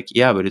was Mhm. like,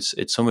 yeah, but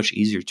it's so much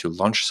easier to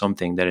launch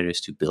something than it is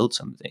to build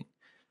something.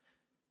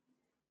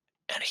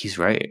 And he's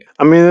right.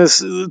 I mean,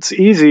 it's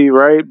easy,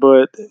 right?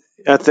 But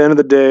at the end of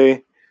the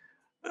day,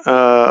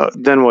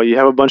 then what? You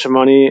have a bunch of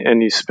money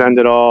and you spend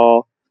it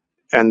all,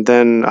 and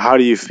then how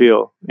do you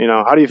feel?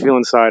 How do you feel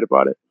inside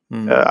about it? I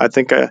Mm,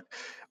 think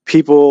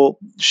people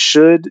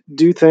should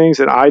do things,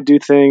 and I do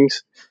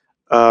things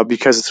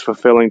because it's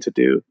fulfilling to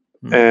do.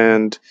 mm,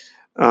 And,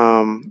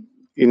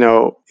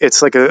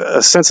 it's like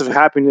a sense of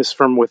happiness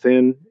from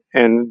within,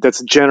 and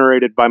that's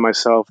generated by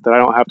myself, that I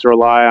don't have to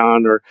rely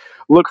on or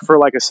look for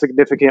like a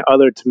significant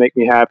other to make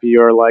me happy,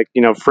 or like,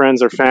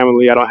 friends or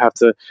family. I don't have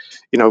to,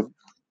 you know,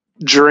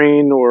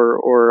 drain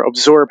or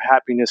absorb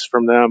happiness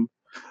from them.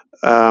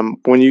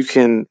 When you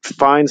can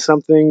find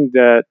something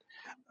that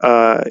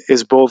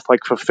is both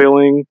like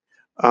fulfilling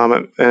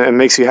and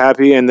makes you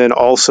happy, and then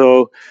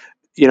also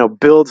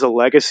builds a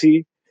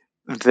legacy,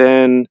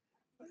 then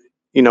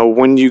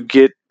when you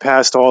get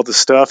past all the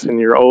stuff and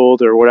you're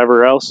old or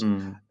whatever else,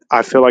 mm,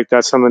 I feel like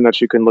that's something that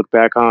you can look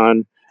back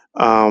on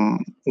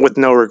with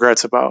no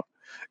regrets about.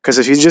 Because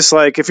if you're just a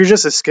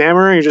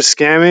scammer and you're just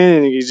scamming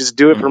and you just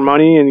do it for mm,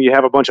 money and you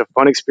have a bunch of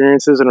fun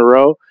experiences in a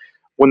row,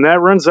 when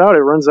that runs out, it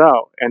runs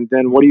out. And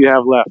then what do you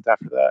have mm. left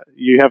after that?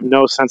 You have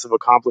no sense of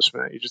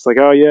accomplishment. You're just like,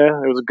 oh yeah,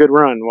 it was a good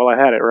run while I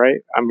had it, right?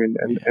 I mean,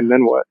 and Yeah.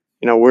 then what?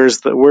 Where's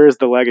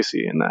the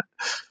legacy in that?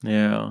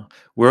 Yeah,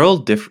 we're all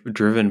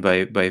driven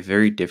by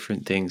very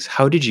different things.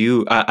 How did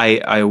you?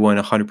 I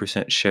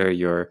 100% share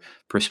your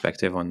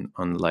perspective on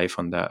life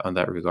on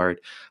that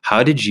regard.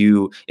 How did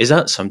you? Is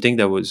that something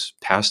that was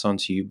passed on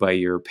to you by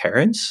your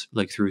parents,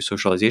 like through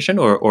socialization,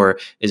 or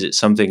is it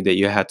something that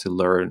you had to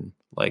learn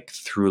like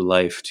through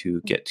life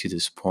to get to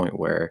this point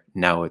where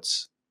now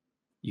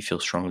you feel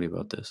strongly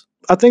about this?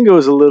 I think it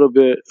was a little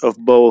bit of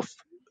both.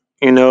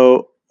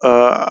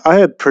 I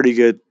had pretty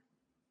good,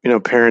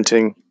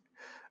 parenting.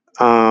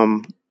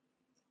 Um,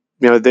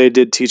 they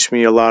did teach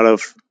me a lot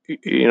of,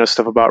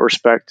 stuff about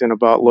respect and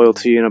about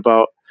loyalty and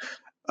about,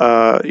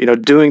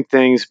 doing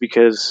things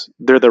because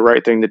they're the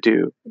right thing to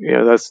do.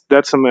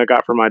 That's something I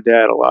got from my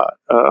dad a lot.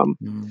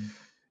 Mm.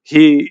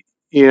 He,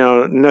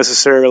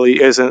 necessarily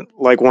isn't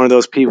like one of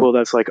those people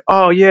that's like,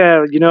 oh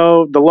yeah,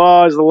 the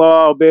law is the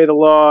law, obey the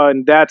law,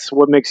 and that's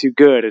what makes you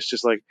good. It's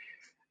just like,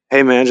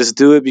 hey man, just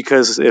do it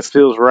because it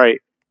feels right.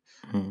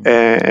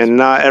 And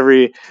not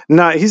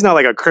he's not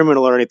like a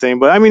criminal or anything,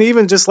 but I mean,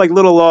 even just like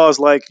little laws,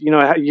 like you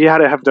had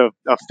to have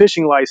a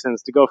fishing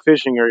license to go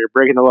fishing, or you're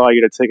breaking the law,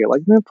 you get a ticket.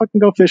 Like, man, fucking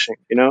go fishing.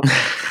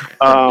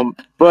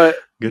 But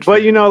Good for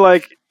him.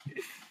 like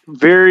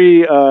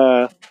very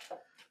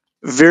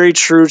very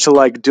true to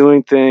like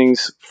doing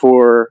things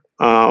for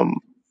the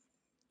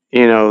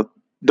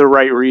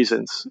right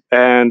reasons.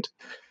 And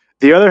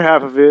the other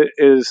half of it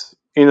is,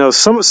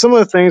 some of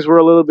the things were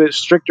a little bit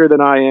stricter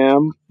than I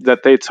am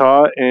that they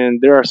taught,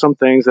 and there are some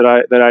things that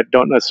I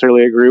don't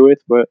necessarily agree with,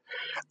 but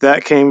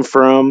that came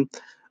from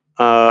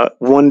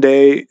one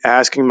day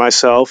asking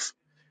myself,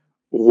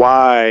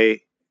 why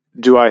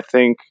do I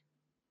think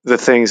the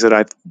things that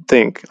I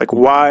think? Like,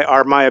 why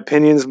are my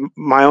opinions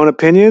my own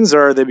opinions,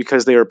 or are they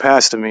because they were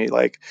passed to me?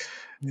 Like,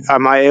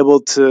 am I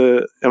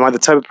the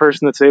type of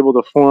person that's able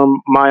to form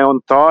my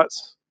own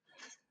thoughts?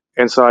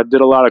 And so I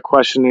did a lot of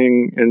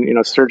questioning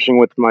and searching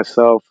with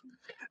myself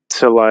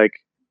to like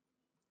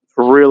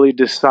really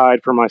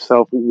decide for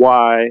myself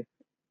why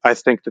I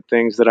think the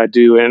things that I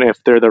do and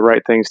if they're the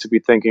right things to be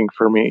thinking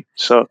for me.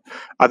 So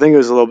I think it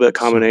was a little bit of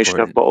So combination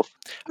of important.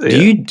 both. Do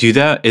Yeah. you do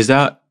that? Is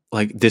that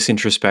like this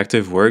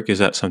introspective work? Is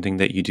that something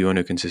that you do on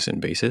a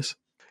consistent basis?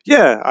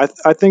 Yeah,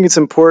 I think it's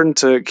important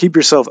to keep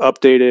yourself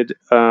updated.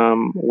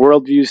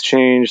 Worldviews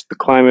change, the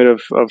climate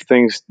of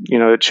things,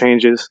 it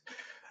changes.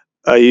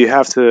 You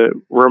have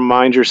to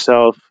remind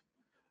yourself,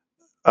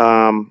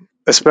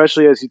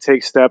 especially as you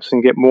take steps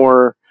and get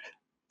more,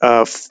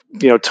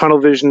 tunnel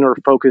vision or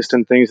focused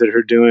in things that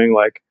you're doing.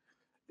 Like,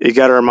 you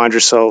got to remind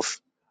yourself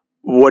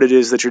what it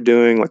is that you're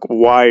doing, like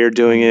why you're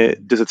doing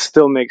it. Does it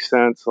still make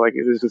sense? Like,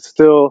 is it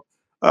still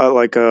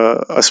like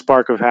a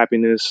spark of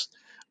happiness?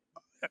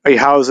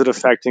 How is it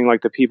affecting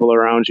like the people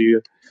around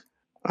you?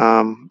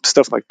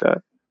 Stuff like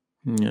that.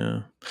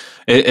 Yeah,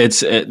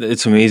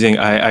 it's amazing.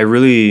 I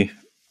really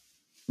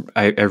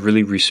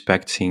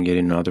respect seeing it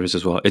in others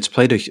as well. It's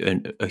played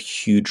a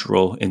huge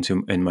role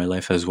in my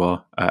life as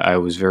well. I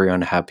was very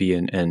unhappy,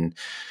 and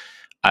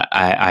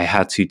I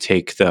had to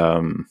take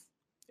the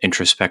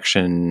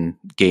introspection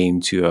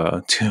game to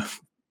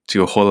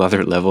a whole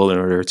other level in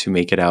order to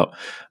make it out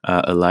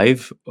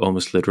alive,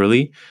 almost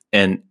literally.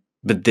 And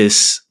but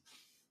this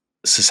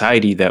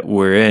society that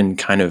we're in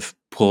kind of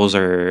pulls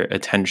our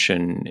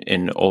attention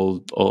in all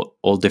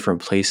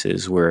different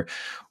places where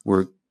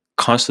we're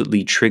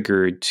constantly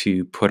triggered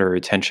to put our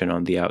attention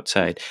on the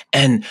outside.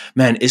 And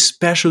man,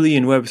 especially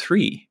in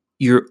Web3,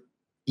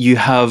 you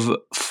have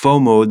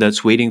FOMO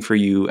that's waiting for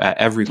you at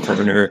every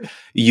corner.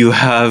 You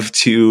have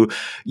to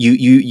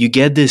you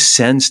get this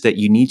sense that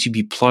you need to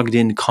be plugged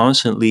in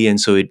constantly,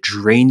 and so it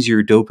drains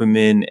your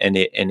dopamine, and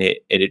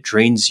it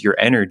drains your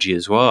energy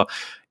as well.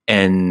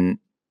 And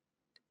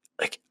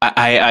like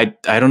I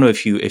don't know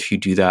if you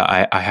do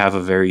that. I have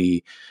a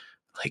very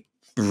like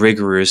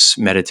rigorous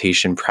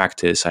meditation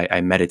practice.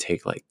 I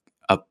meditate like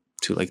up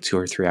to like 2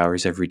 or 3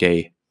 hours every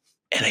day,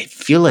 and I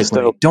feel That's like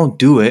when I dope. don't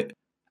do it,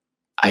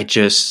 I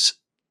just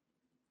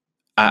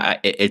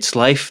it's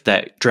life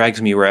that drags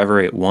me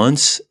wherever it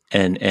wants,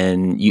 and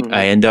Hmm.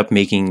 I end up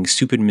making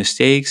stupid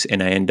mistakes,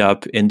 and I end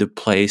up in the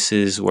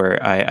places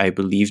where I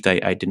believed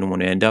I didn't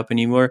want to end up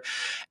anymore.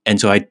 And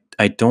so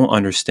I don't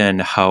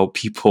understand how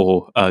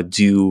people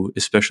do,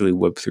 especially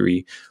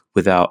Web3,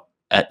 without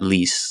at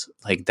least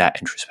like that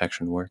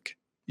introspection work.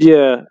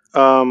 Yeah.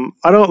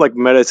 I don't like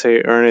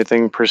meditate or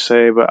anything per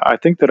se, but I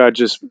think that I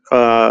just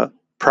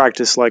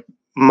practice like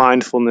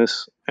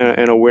mindfulness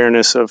and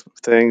awareness of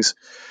things.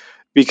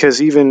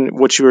 Because even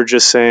what you were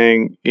just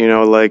saying,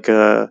 like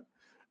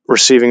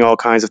receiving all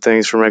kinds of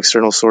things from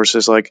external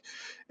sources, like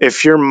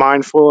if you're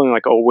mindful and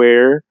like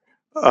aware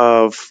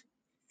of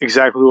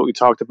exactly what we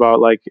talked about,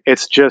 like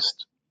it's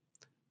just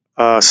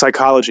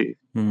psychology.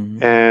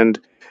 Mm-hmm. And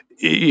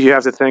you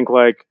have to think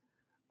like,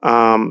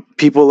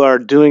 people are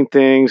doing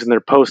things and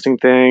they're posting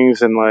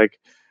things and like,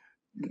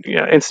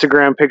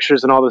 Instagram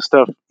pictures and all this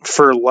stuff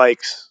for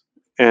likes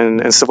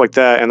and stuff like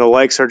that. And the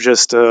likes are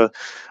just a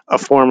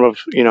form of,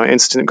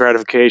 instant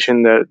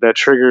gratification that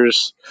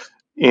triggers,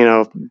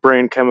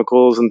 brain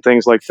chemicals and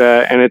things like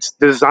that. And it's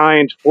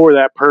designed for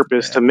that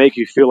purpose to Yeah. make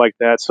you feel like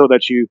that so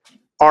that you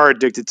are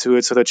addicted to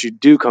it, so that you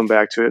do come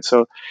back to it.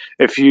 So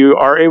if you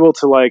are able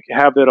to like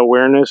have that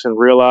awareness and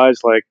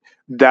realize like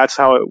that's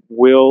how it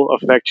will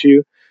affect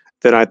you,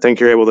 then I think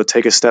you're able to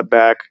take a step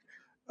back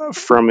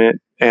from it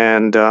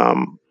and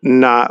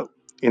not,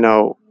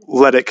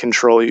 let it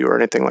control you or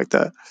anything like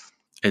that.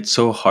 it's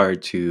so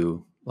hard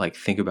to like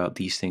think about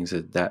these things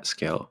at that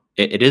scale.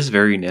 It is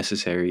very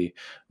necessary,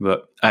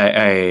 but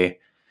I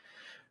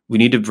we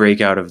need to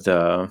break out of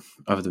the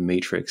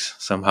matrix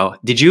somehow.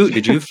 Did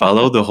you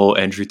follow the whole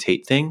Andrew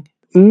Tate thing?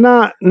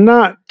 Not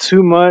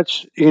too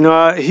much.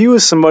 He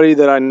was somebody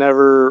that I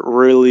never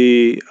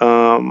really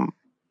I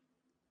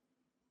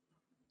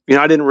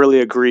didn't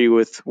really agree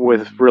with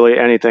Mm, really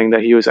anything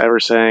that he was ever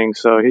saying.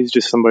 So he's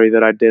just somebody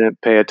that I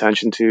didn't pay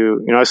attention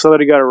to. I saw that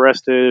he got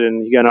arrested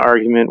and he got in an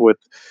argument with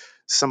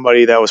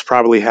somebody that was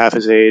probably half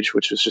his age,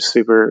 which was just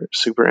super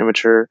super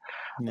immature.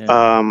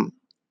 yeah, Um,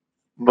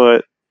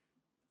 but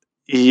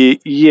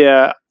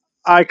yeah,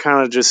 I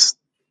kind of just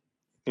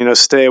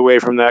stay away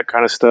from that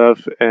kind of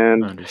stuff. I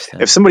And if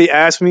understand. somebody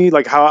asks me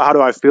like how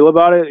do I feel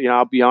about it,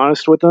 I'll be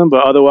honest with them.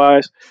 But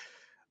otherwise,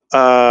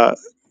 uh,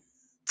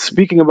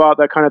 speaking about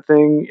that kind of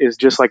thing is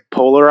just like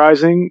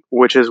polarizing,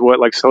 which is what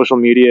like social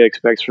media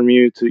expects from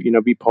you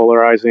to be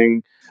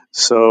polarizing,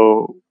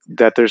 so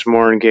that there's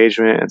more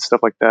engagement and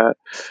stuff like that.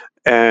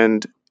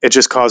 And it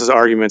just causes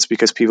arguments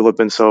because people have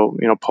been so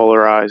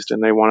polarized,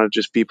 and they want to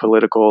just be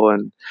political,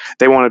 and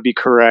they want to be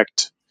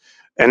correct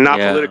and not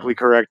Yeah, politically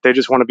correct. They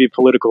just want to be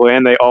political,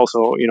 and they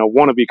also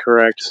want to be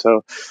correct.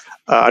 So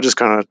I just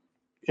kind of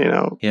you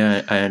know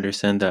yeah, I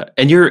understand that.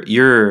 And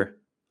you're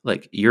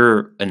like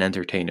you're an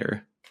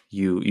entertainer.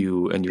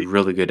 You and you're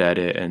really good at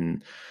it,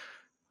 and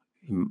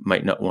you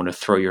might not want to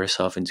throw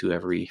yourself into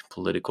every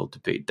political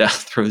debate that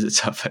throws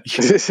itself at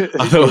you. yeah,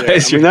 I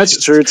Otherwise, mean you're that's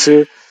just true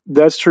too.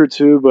 That's true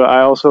too, but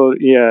I also,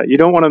 yeah, you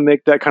don't want to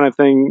make that kind of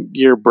thing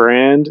your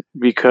brand,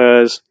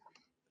 because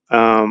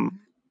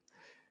um,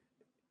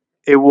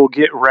 it will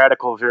get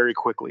radical very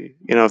quickly.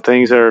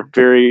 Things are mm,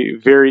 very,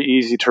 very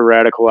easy to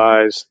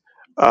radicalize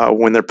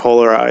when they're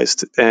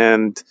polarized,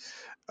 and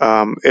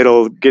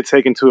it'll get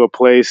taken to a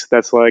place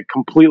that's like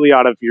completely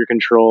out of your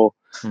control,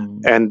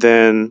 mm, and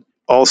then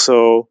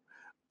also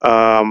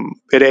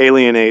it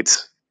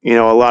alienates a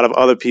lot of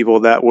other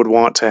people that would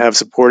want to have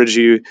supported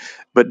you,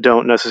 but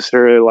don't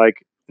necessarily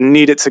like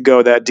need it to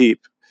go that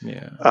deep.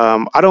 yeah.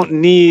 I don't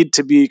need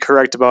to be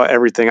correct about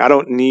everything. I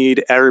don't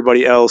need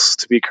everybody else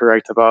to be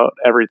correct about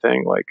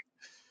everything. Like,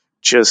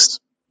 just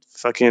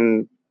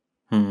fucking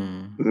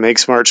Hmm. make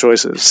smart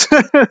choices.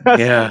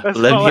 Yeah, That's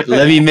all.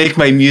 let me make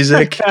my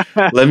music,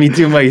 let me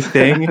do my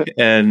thing,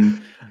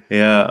 and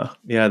yeah,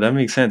 yeah, that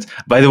makes sense.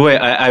 By the way,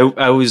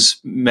 I was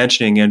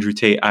mentioning Andrew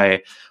Tate.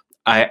 I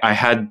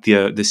had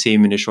the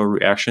same initial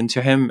reaction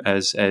to him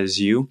as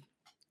you.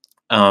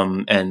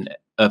 And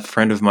a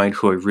friend of mine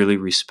who I really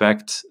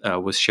respect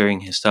was sharing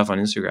his stuff on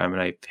Instagram,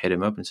 and I hit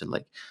him up and said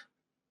like,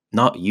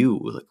 "Not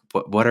you!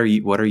 Like, what are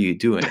you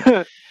doing?"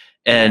 Yeah,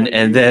 And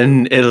you.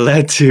 then it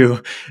led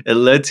to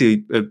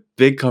a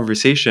big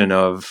conversation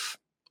of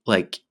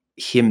like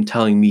him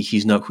telling me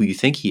he's not who you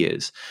think he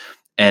is,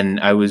 and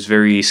I was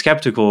very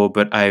skeptical.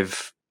 But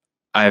I've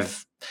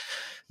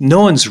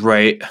no one's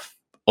right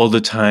all the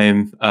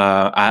time.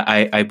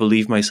 I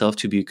believe myself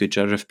to be a good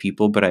judge of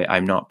people, but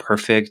I'm not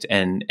perfect,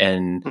 and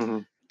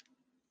Mhm.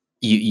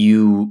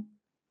 you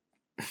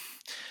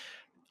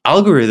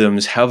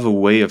algorithms have a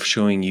way of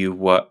showing you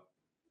what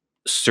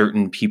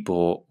certain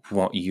people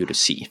want you to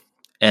see,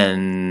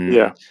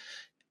 Yeah.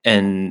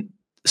 and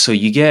so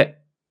you get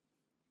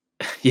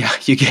yeah,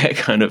 you get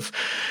kind of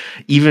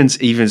even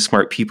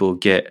smart people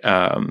get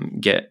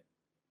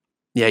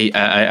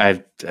yeah,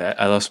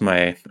 I lost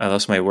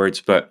my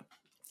words, but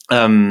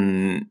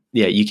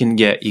yeah, you can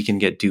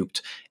get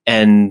duped.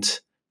 And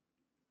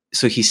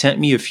so he sent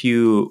me a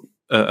few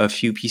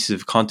pieces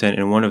of content,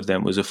 and one of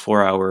them was a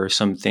 4 hour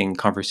something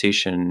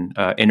conversation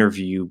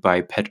interview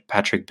by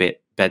Patrick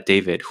Bet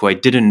David, who I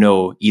didn't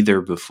know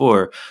either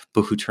before,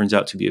 but who turns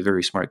out to be a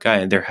very smart guy.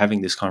 And they're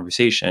having this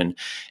conversation,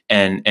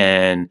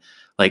 and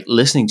like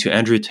listening to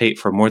Andrew Tate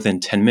for more than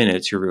 10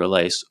 minutes, you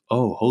realize,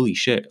 oh, holy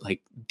shit!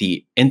 Like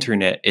the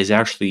internet is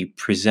actually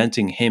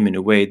presenting him in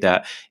a way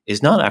that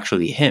is not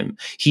actually him.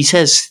 He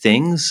says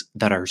things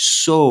that are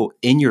so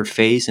in your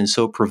face and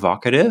so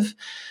provocative,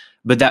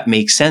 but that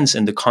makes sense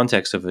in the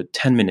context of a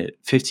 10-minute,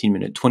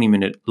 15-minute,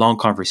 20-minute long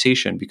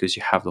conversation because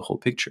you have the whole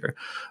picture.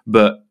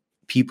 But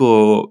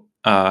people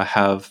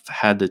have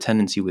had the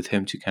tendency with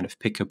him to kind of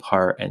pick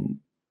apart and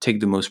take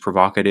the most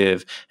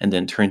provocative and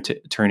then turn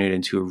it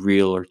into a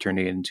reel or turn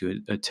it into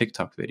a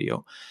TikTok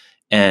video.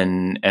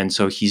 And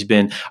so he's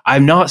been,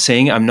 I'm not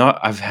saying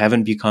I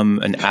haven't become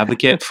an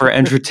advocate for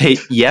Andrew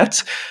Tate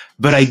yet,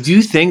 but I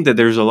do think that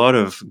there's a lot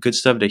of good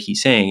stuff that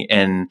he's saying.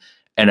 And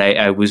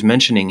I was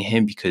mentioning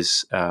him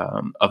because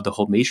of the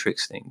whole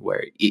Matrix thing,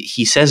 where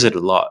he says it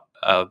a lot.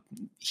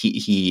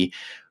 He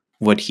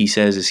what he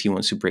says is he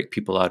wants to break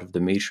people out of the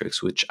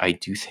Matrix, which I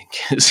do think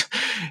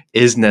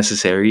is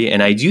necessary,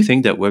 and I do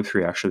think that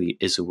Web3 actually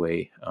is a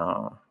way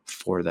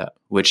for that,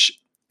 which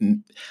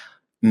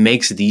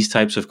makes these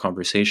types of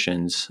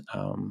conversations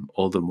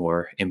all the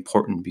more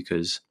important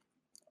because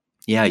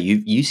yeah,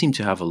 you seem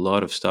to have a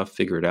lot of stuff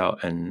figured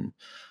out, and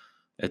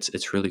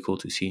it's really cool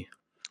to see.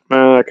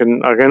 I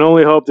can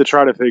only hope to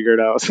try to figure it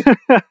out.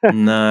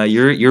 Nah,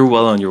 you're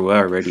well on your way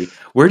already.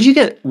 Where do you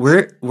get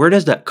where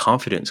does that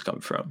confidence come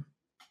from?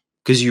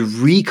 Because you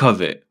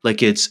recov it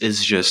like it's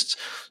just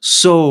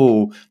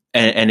so,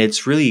 and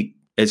it's really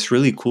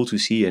cool to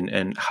see.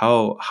 And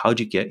how'd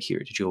you get here?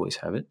 Did you always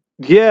have it?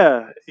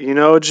 Yeah,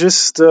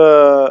 just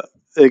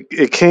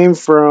it came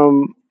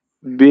from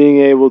being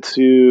able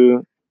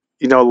to,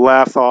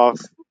 laugh off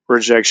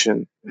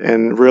rejection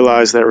and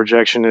realize that Mm,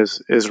 rejection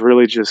is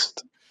really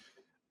just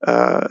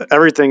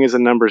everything is a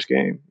numbers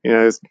game.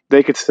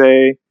 They could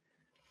say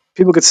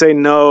people could say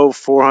no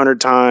 400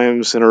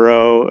 times in a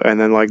row, and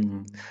then like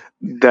mm,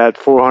 that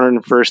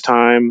 401st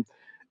time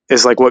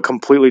is like what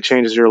completely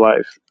changes your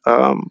life.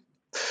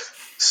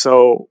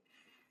 So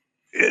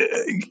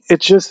it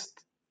just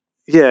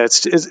yeah,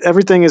 it's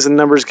everything is a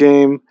numbers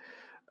game.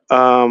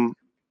 Um,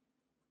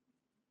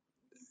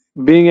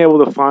 Being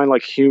able to find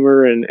like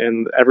humor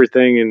and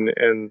everything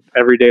in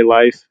everyday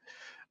life,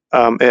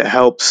 it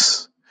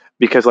helps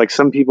because like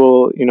some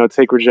people,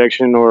 take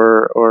rejection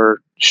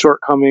or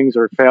shortcomings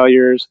or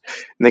failures,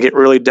 and they get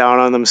really down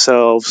on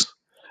themselves,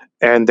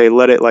 and they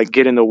let it like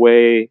get in the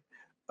way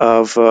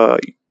of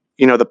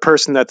the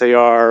person that they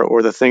are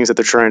or the things that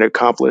they're trying to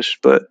accomplish.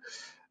 But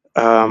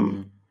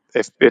um, mm,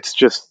 if it's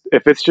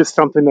just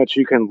something that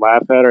you can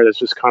laugh at or that's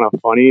just kind of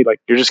funny, like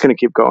you're just gonna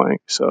keep going.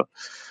 So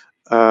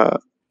uh,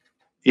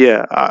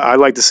 yeah, I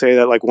like to say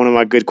that like one of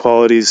my good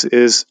qualities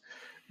is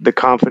the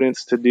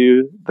confidence to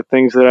do the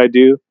things that I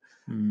do.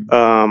 mm.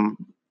 Um,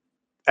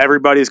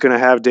 Everybody's going to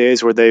have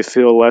days where they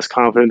feel less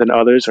confident than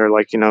others, or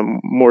like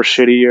more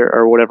shitty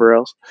or whatever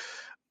else.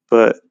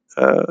 But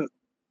uh,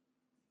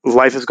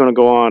 life is going to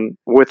go on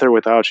with or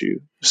without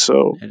you.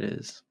 So It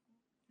is.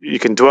 you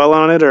can dwell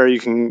on it, or you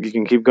can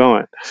keep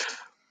going.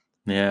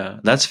 Yeah,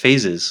 that's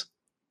phases,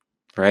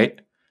 right?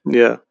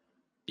 Yeah,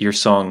 Your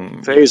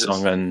phases.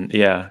 song on,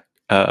 yeah,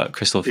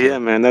 Crystal Yeah,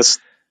 Field. man,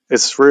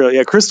 it's real.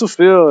 Yeah, Crystal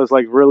Field is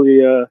like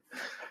really.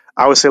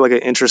 I would say like an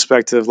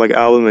introspective like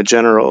album in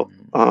general.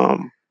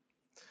 Mm,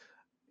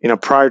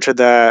 Prior to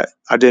that,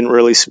 I didn't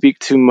really speak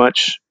too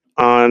much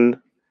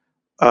on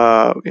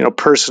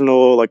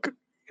personal like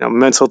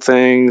mental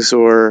things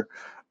or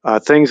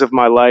things of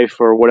my life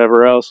or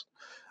whatever else.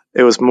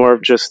 It was more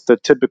of just the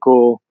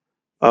typical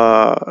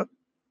uh,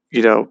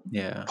 you know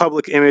yeah.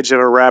 public image of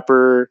a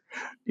rapper.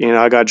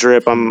 I got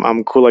drip. Hmm.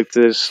 I'm cool like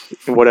this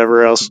and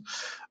whatever else.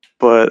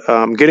 But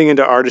getting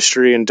into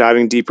artistry and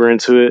diving deeper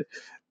into it,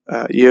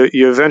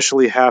 you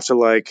eventually have to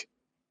like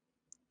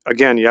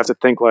again you have to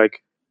think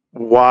like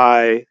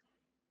why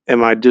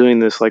am I doing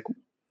this? Like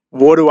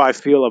what do I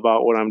feel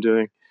about what I'm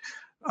doing?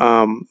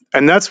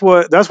 And that's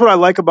what I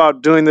like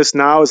about doing this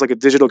now is like a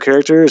digital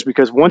character is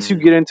because Mm, once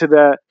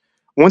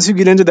you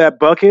get into that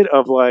bucket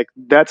of like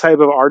that type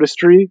of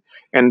artistry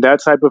and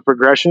that type of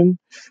progression,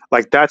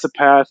 like that's a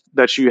path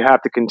that you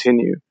have to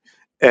continue,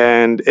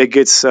 and it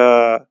gets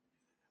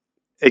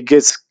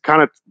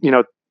kind of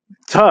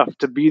tough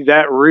to be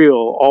that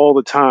real all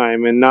the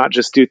time and not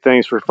just do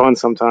things for fun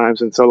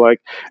sometimes. And so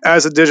like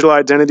as a digital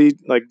identity,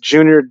 like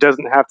Junior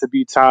doesn't have to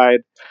be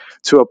tied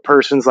to a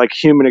person's like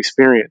human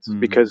experience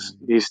because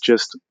mm, he's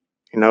just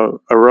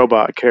a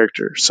robot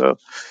character. So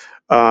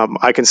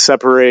I can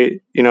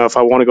separate, if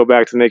I want to go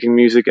back to making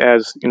music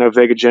as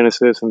Vega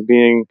Genesis and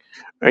being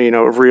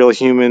a real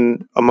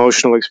human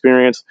emotional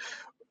experience,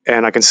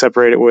 and I can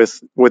separate it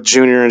with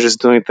Junior and just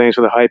doing things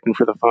for the hype and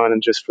for the fun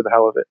and just for the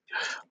hell of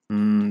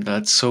it.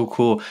 that's so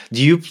cool.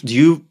 Do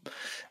you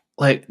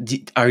like?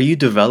 Are you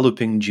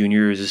developing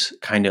Junior's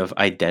kind of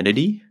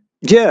identity?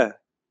 Yeah,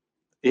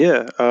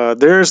 yeah.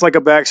 There's like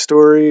a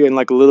backstory and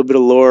like a little bit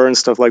of lore and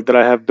stuff like that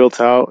I have built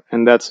out,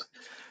 and that's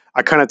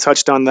I kind of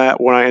touched on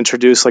that when I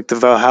introduced like the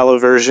Valhalla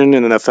version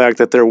and the fact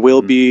that there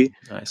will be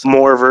I saw that.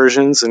 more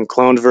versions and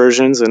cloned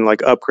versions and like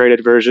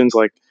upgraded versions.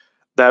 Like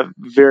that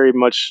very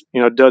much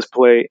does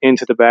play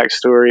into the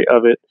backstory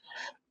of it.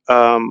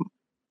 Um,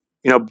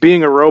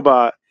 being a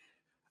robot,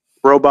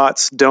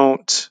 robots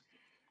don't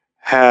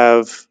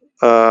have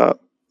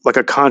like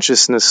a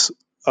consciousness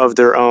of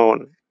their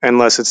own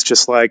unless it's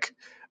just like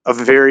a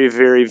very,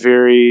 very,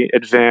 very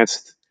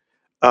advanced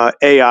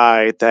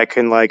AI that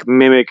can like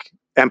mimic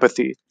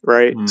empathy,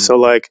 right? So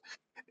Mm, like,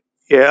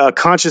 yeah, a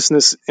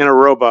consciousness in a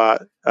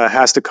robot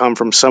has to come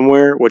from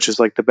somewhere, which is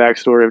like the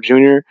backstory of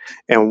Junior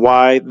and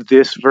why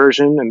this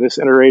version and this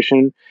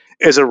iteration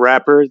is a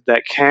rapper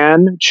that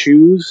can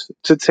choose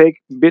to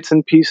take bits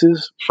and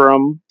pieces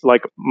from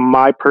like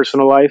my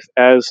personal life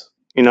as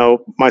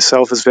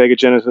myself as Vega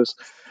Genesis,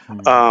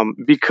 mm,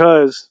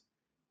 because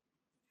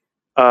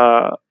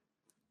uh,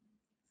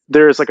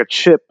 there's like a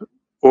chip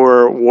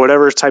or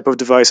whatever type of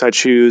device I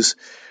choose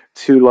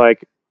to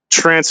like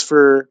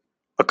transfer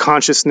a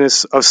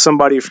consciousness of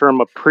somebody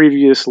from a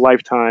previous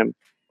lifetime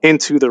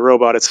into the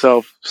robot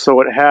itself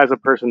so it has a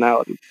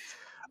personality.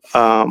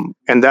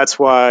 And that's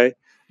why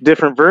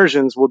different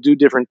versions will do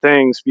different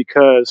things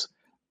because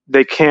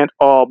they can't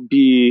all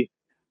be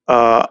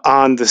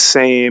on the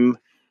same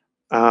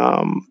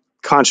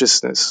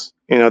consciousness.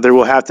 there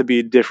will have to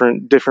be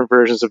different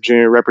versions of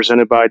Junior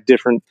represented by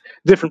different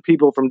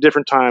people from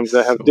different times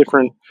that have So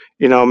different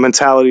cool.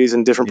 mentalities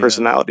and different Yeah.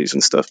 personalities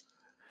and stuff.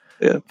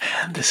 Yeah,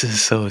 Man, this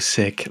is so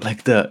sick.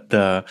 Like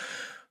the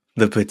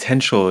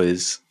potential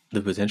is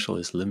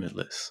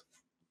limitless.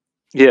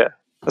 yeah,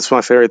 that's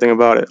my favorite thing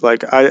about it.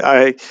 Like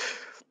I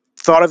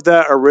thought of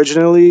that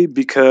originally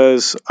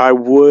because I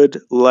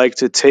would like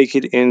to take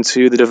it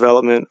into the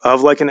development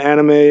of like an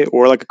anime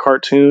or like a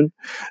cartoon.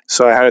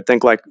 So I had to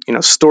think like,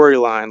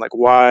 storyline, like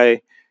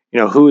why,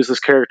 who is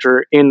this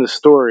character in the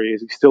story?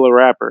 Is he still a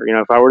rapper?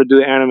 If I were to do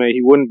the anime,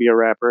 he wouldn't be a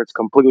rapper. It's a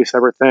completely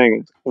separate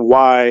thing.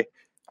 Why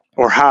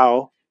or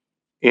how,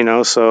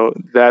 so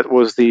that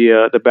was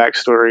the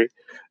backstory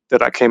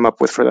that I came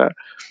up with for that.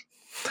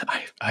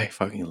 I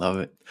fucking love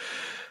it.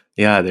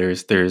 Yeah,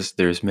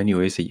 there's many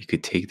ways that you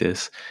could take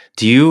this.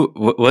 Do you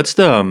what's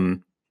the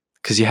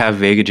because you have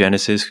Vega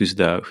Genesis, who's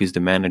the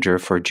manager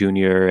for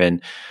Junior,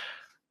 and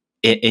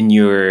in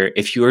your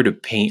if you were to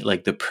paint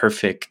like the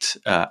perfect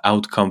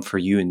outcome for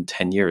you in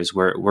 10 years,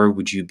 where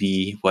would you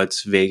be?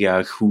 What's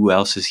Vega? Who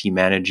else is he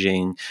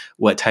managing?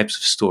 What types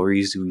of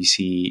stories do we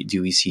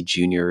see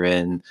Junior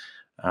in?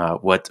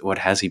 What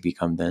has he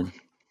become then?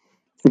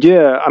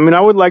 Yeah, I mean,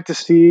 I would like to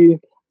see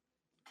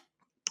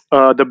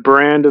the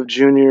brand of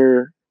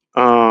Junior,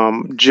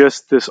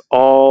 just this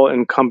all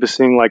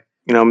encompassing like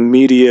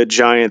media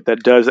giant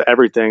that does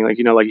everything, like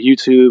like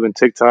YouTube and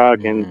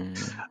TikTok and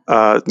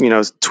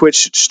Mm,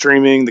 Twitch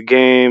streaming, the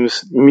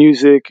games,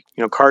 music,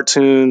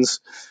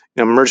 cartoons,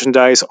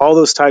 merchandise, all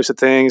those types of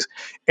things,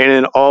 and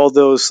in all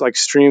those like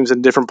streams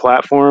and different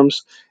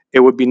platforms, it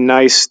would be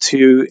nice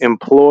to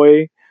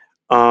employ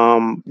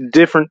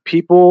different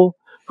people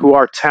who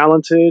are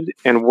talented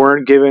and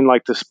weren't given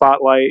like the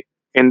spotlight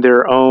in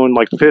their own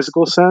like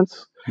physical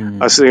sense. So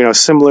mm,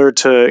 similar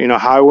to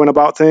how I went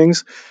about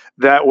things.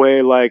 That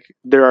way, like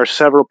there are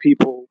several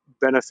people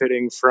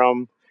benefiting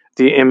from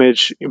the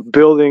image,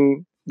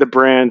 building the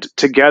brand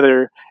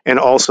together, and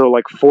also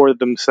like for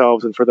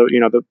themselves and for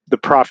the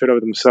profit of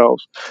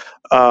themselves.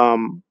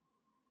 Um,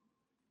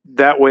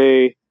 that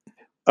way,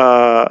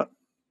 uh,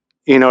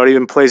 it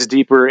even plays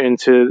deeper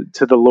into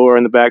the lore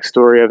and the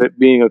backstory of it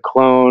being a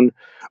clone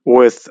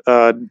with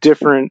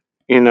different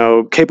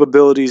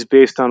capabilities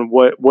based on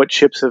what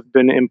chips have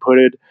been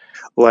inputted.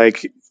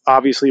 Like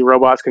obviously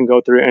robots can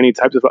go through any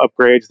types of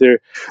upgrades there.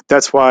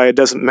 That's why it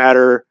doesn't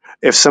matter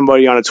if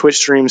somebody on a Twitch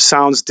stream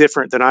sounds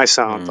different than I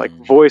sound. Like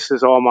mm, voice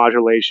is all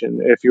modulation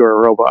if you're a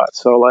robot.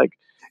 So like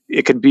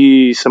it could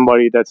be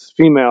somebody that's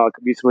female, it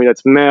could be somebody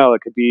that's male,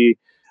 it could be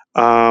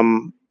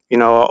an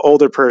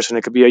older person,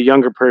 it could be a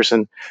younger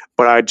person,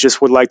 but I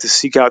just would like to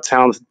seek out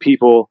talented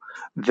people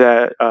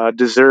that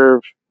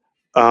deserve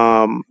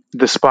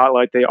the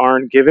spotlight they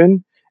aren't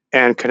given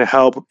and can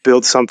help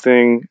build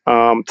something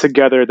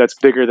together that's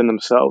bigger than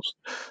themselves.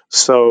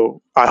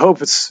 So I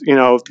hope it's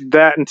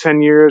that in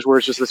 10 years where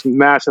it's just this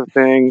massive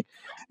thing.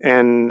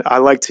 And I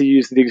like to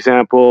use the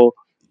example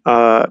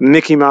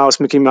Mickey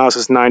Mouse. Mickey Mouse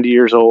is 90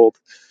 years old.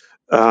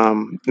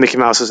 Mickey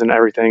Mouse is in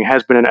everything,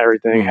 has been in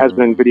everything, has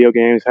been in mm. video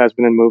games, has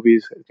been in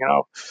movies.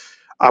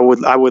 I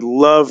would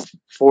love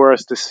for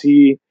us to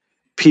see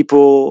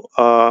people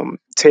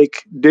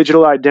take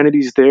digital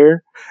identities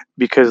there,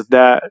 because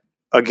that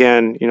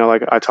again,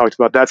 like I talked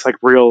about, that's like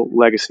real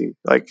legacy.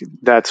 Like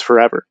that's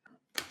forever.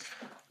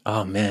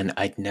 Oh man,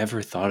 I'd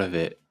never thought of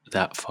it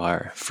that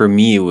far. For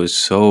me, it was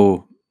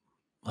so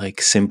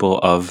like simple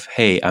of,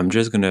 hey, I'm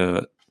just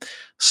gonna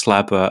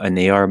slap an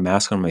AR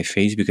mask on my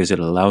face because it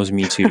allows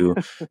me to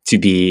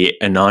be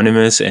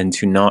anonymous and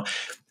to not.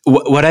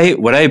 What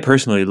I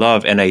personally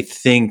love, and I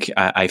think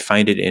I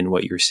find it in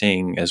what you're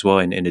saying as well,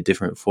 in a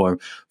different form.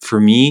 For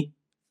me,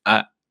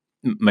 I,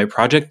 my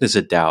project is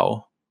a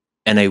DAO,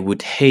 and I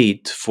would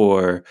hate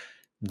for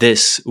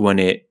this when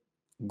it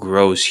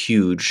grows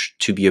huge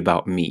to be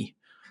about me.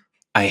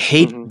 I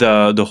hate Hmm.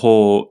 the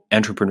whole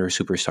entrepreneur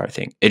superstar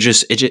thing. It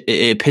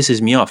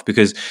pisses me off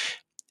because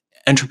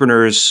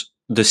entrepreneurs,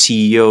 the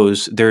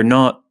CEOs, they're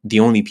not the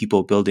only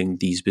people building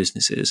these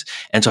businesses.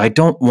 And so I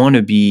don't want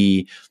to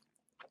be.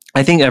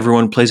 I think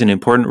everyone plays an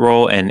important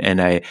role,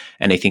 and I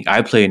think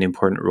I play an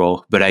important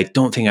role, but I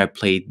don't think I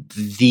play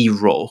the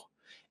role.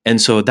 And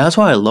so that's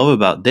what I love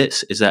about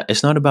this is that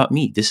it's not about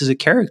me. This is a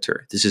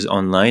character. This is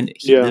online.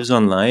 He Yeah, lives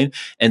online.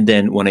 And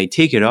then when I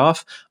take it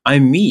off,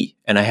 I'm me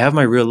and I have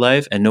my real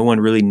life and no one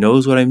really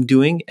knows what I'm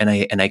doing. And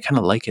I kind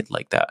of like it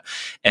like that.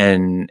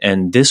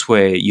 And this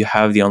way you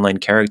have the online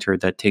character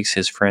that takes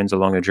his friends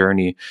along a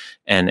journey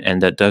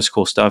and that does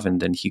cool stuff.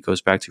 And then he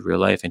goes back to real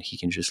life and he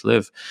can just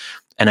live.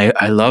 And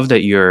I love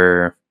that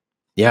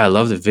I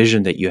love the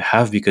vision that you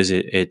have because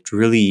it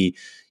really,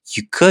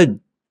 you could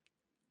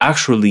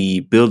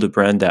actually build a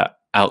brand that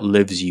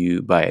outlives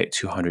you by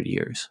 200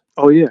 years.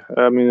 oh yeah,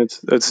 I mean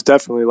it's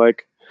definitely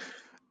like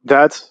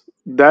that's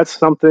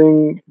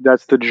something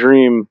that's the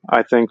dream,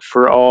 I think,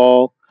 for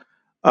all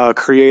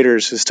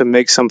creators, is to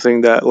make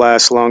something that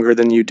lasts longer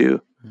than you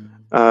do. Mm.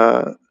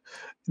 uh,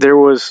 there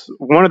was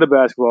one of the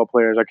basketball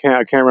players. I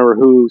can't remember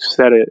who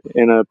said it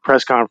in a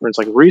press conference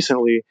like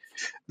recently.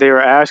 They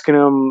were asking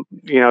him,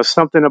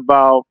 something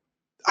about,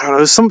 I don't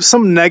know,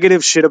 some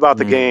negative shit about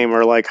the Mm, game,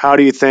 or like how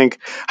do you think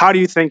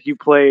you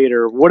played,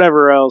 or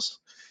whatever else.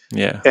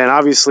 yeah. And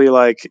obviously,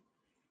 like,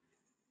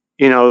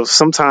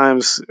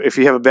 sometimes if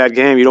you have a bad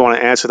game, you don't want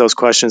to answer those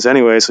questions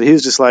anyway. So he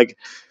was just like,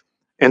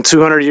 in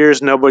 200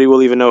 years, nobody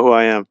will even know who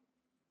I am.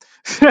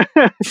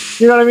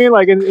 You know what I mean?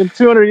 Like in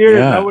 200 years,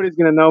 Yeah. nobody's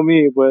gonna know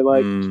me, but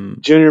like Mm,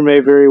 Junior may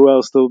very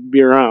well still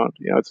be around.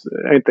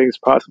 Anything's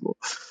possible.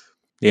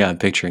 yeah, I'm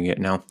picturing it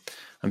now.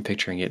 I'm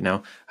picturing it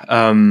now.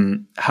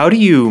 How do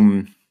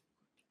you?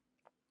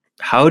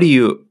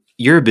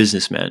 You're a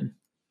businessman.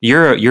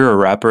 You're a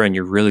rapper and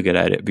you're really good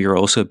at it, but you're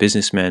also a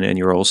businessman and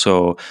you're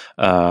also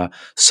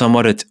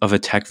somewhat of a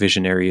tech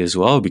visionary as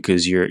well,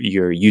 because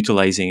you're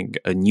utilizing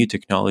a new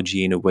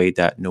technology in a way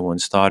that no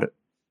one's thought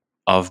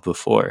of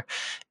before.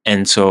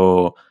 And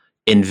so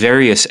in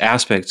various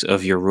aspects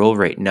of your role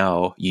right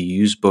now, you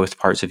use both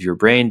parts of your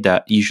brain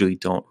that usually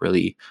don't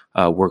really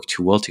work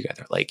too well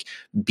together. Like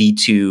be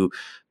too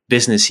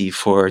businessy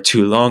for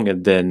too long,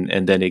 and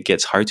then it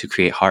gets hard to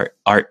create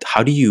art.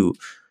 How do you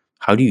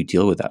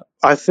deal with that?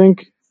 I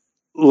think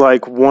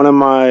like one of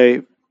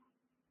my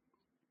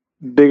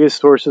biggest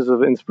sources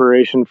of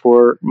inspiration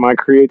for my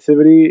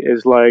creativity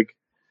is like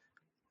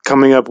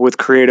coming up with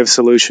creative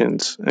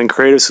solutions, and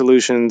creative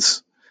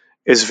solutions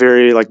is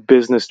very like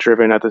business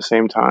driven at the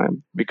same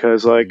time,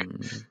 because like,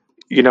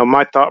 Mm,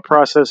 my thought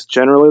process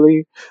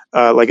generally,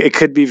 like it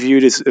could be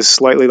viewed as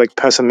slightly like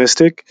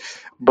pessimistic,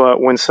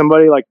 but when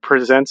somebody like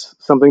presents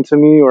something to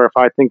me, or if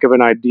I think of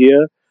an idea,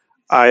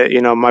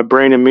 my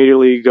brain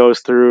immediately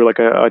goes through like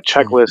a mm,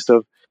 checklist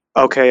of,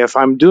 okay, if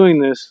I'm doing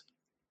this,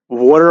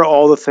 what are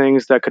all the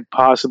things that could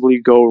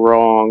possibly go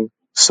wrong,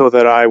 so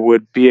that I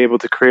would be able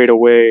to create a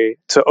way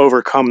to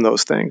overcome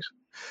those things.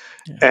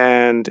 yeah.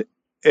 And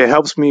it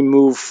helps me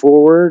move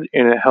forward,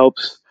 and it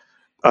helps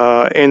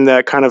in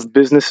that kind of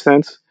business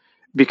sense,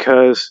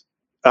 because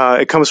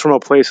it comes from a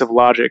place of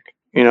logic.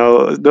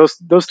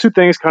 Those two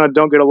things kind of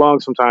don't get along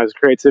sometimes,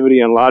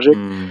 creativity and logic.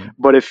 Mm,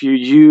 But if you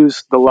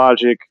use the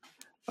logic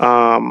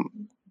um,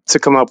 to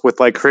come up with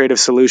like creative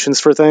solutions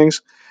for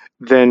things,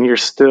 then you're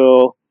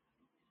still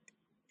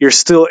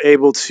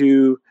able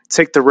to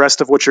take the rest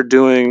of what you're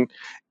doing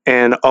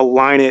and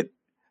align it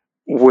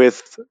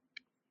with,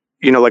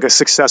 like a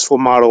successful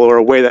model or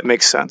a way that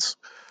makes sense.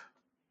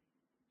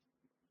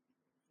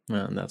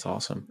 man, that's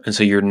awesome. And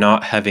so you're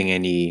not having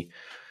any,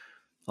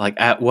 like,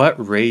 at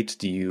what rate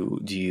do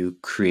you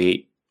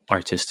create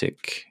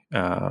artistic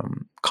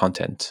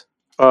content?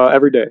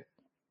 Every day.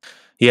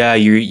 Yeah,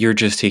 you're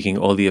just taking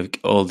all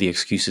the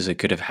excuses I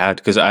could have had,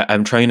 because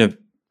I'm trying to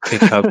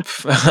pick up.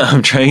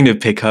 I'm trying to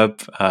pick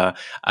up.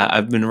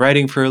 I've been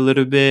writing for a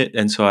little bit,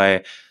 and so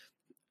I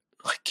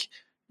like,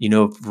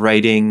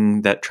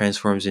 writing that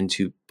transforms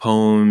into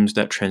poems,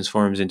 that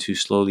transforms into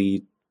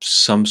slowly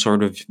some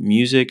sort of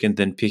music, and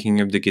then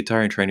picking up the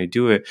guitar and trying to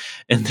do it,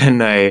 and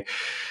then I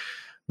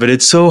but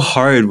it's so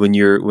hard when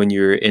you're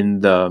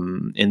in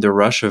the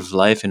rush of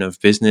life and of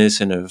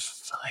business and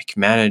of like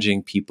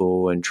managing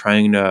people and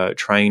trying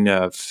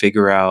to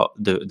figure out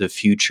the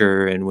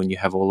future, and when you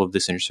have all of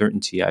this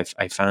uncertainty,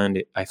 I find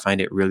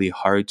it really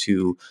hard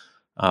to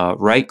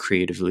write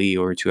creatively,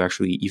 or to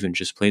actually even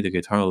just play the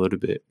guitar a little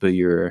bit. But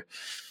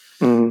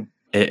Mm.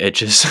 it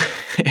just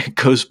it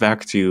goes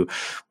back to,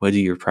 what do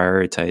you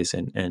prioritize,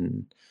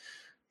 and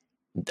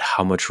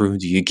how much room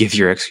do you give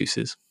your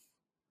excuses?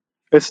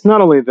 It's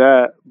not only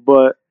that,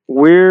 but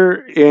we're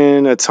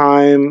in a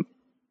time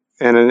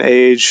and an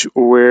age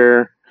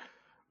where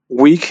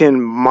we can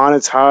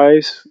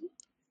monetize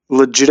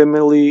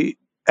legitimately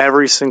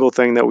every single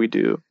thing that we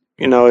do.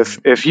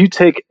 If you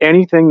take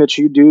anything that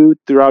you do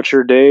throughout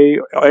your day,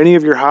 any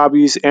of your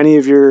hobbies, any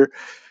of your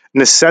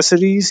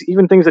necessities,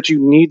 even things that you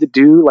need to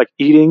do, like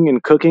eating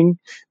and cooking,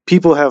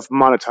 people have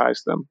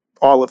monetized them,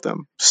 all of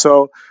them.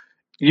 So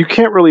you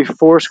can't really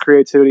force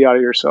creativity out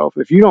of yourself.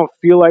 If you don't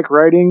feel like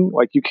writing,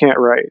 like you can't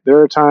write. There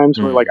are times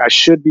where like I Mm,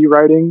 should be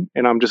writing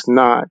and I'm just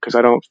not because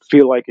I don't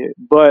feel like it.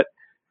 But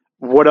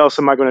what else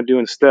am I going to do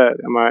instead?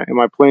 Am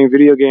I playing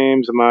video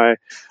games? Am I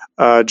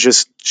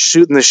just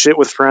shooting the shit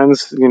with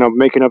friends?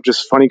 Making up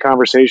just funny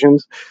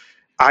conversations.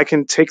 I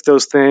can take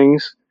those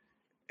things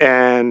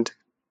and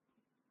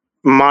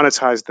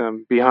monetize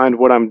them behind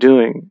what I'm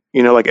doing.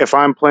 Like if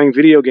I'm playing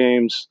video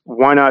games,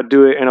 why not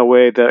do it in a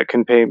way that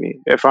can pay me?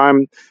 If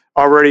I'm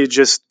already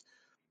just,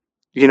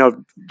 you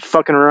know,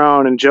 fucking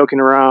around and joking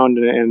around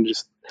and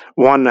just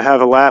wanting to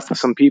have a laugh with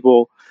some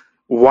people,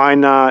 why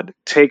not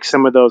take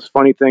some of those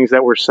funny things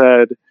that were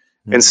said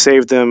and mm,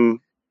 save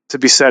them to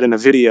be said in a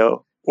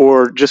video,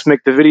 or just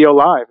make the video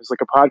live as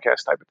like a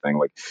podcast type of thing?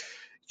 Like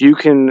you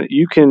can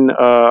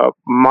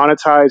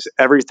monetize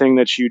everything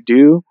that you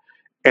do,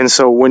 and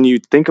so when you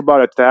think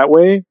about it that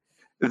way,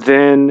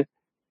 then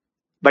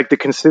like the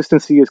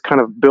consistency is kind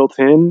of built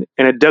in,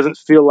 and it doesn't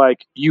feel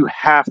like you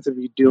have to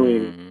be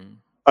doing mm.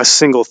 a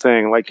single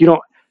thing. Like you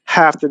don't.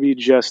 have to be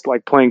just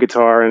like playing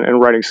guitar and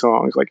writing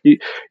songs. Like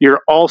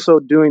you're also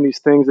doing these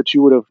things that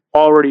you would have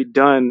already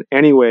done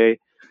anyway,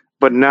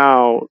 but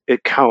now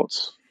it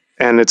counts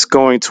and it's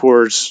going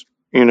towards,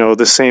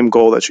 the same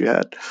goal that you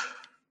had.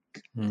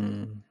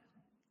 Mm.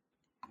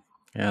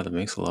 Yeah, that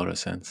makes a lot of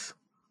sense.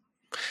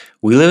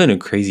 We live in a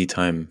crazy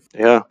time.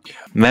 Yeah.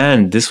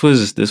 Man, this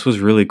was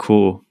really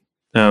cool.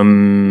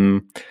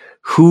 Who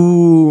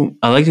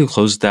I like to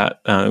close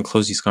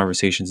these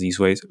conversations these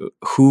ways.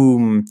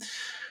 Who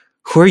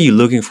are you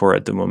looking for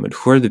at the moment?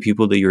 Who are the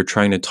people that you're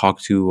trying to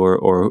talk to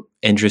or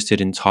interested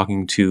in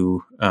talking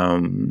to,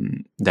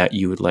 that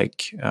you would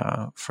like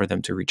for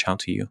them to reach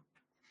out to you?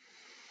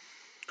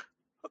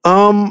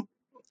 Um,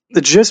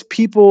 just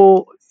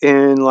people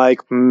in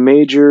like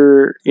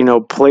major,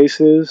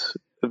 places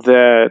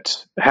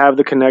that have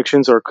the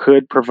connections or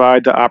could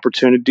provide the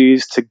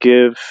opportunities to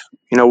give,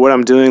 what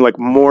I'm doing like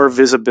more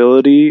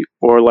visibility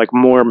or like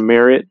more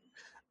merit.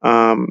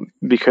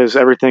 Because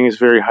everything is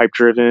very hype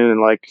driven and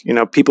like,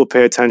 people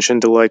pay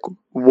attention to like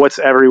what's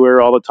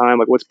everywhere all the time,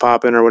 like what's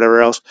popping or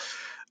whatever else.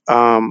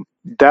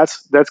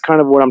 That's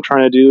kind of what I'm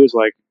trying to do is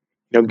like,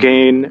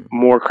 gain Mm,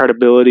 more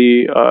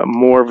credibility,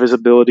 more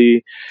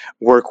visibility,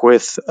 work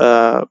with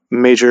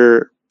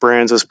major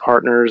brands as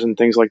partners and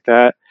things like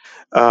that.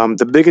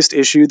 The biggest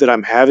issue that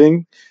I'm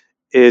having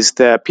is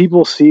that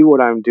people see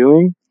what I'm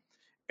doing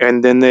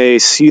and then they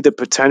see the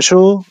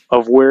potential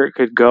of where it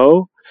could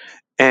go,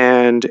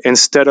 and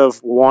instead of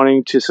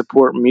wanting to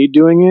support me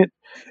doing it,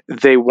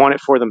 they want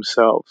it for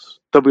themselves.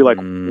 They'll be like,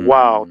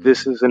 wow,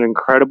 this mm, is an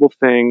incredible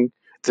thing.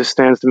 This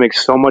stands to make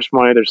so much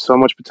money. There's so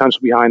much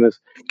potential behind this.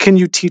 Can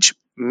you teach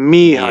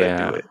me how to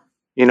do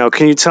yeah, it?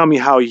 Can you tell me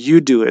how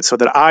you do it so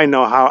that I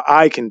know how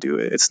I can do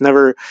it? It's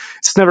never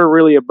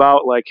really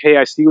about like, hey,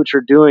 I see what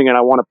you're doing and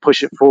I want to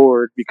push it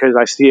forward because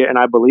I see it and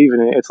I believe in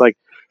it. It's like,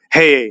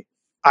 hey,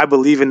 I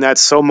believe in that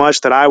so much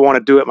that I want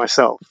to do it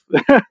myself.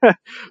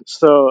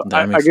 So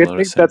that I makes a guess lot of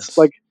think sense.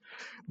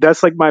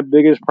 that's like my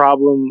biggest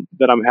problem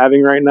that I'm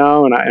having right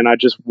now, and I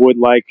just would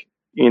like,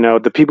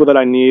 the people that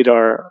I need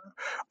are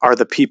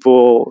the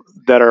people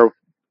that are,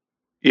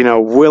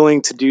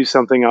 willing to do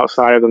something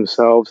outside of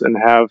themselves and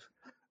have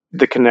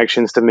the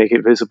connections to make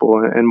it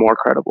visible and more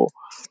credible.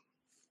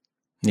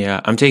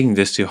 Yeah, I'm taking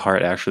this to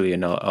heart actually,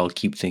 and I'll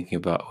keep thinking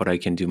about what I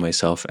can do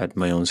myself at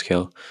my own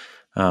scale.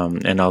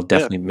 And I'll Yeah,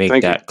 definitely make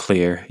thank you. that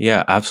clear.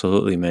 Yeah,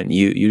 absolutely, man.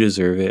 You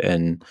deserve it,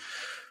 and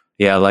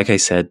yeah, like I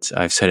said,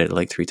 I've said it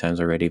like 3 times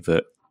already,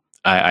 but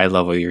I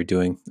love what you're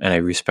doing, and I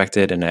respect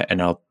it,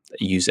 and I'll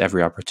use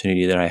every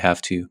opportunity that I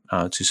have to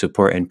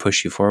support and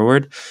push you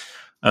forward.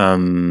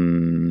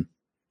 Um,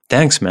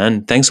 Thanks,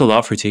 man. Thanks a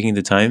lot for taking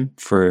the time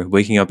for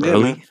waking up Yeah, man,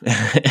 early,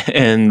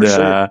 and for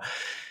sure.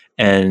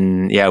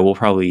 yeah, we'll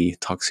probably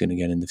talk soon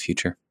again in the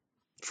future.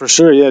 For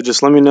sure, yeah.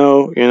 Just let me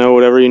know,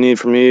 whatever you need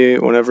from me,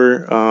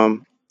 whenever. I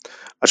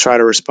try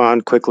to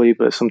respond quickly,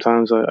 but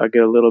sometimes I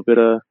get a little bit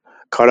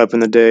caught up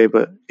in the day.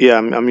 But yeah,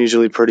 I'm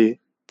usually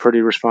pretty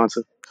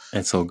responsive.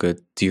 It's all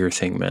good. Do your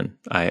thing, man.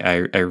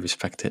 I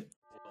respect it.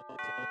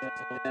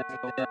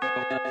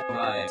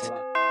 Right.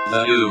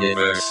 The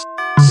universe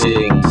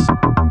sings.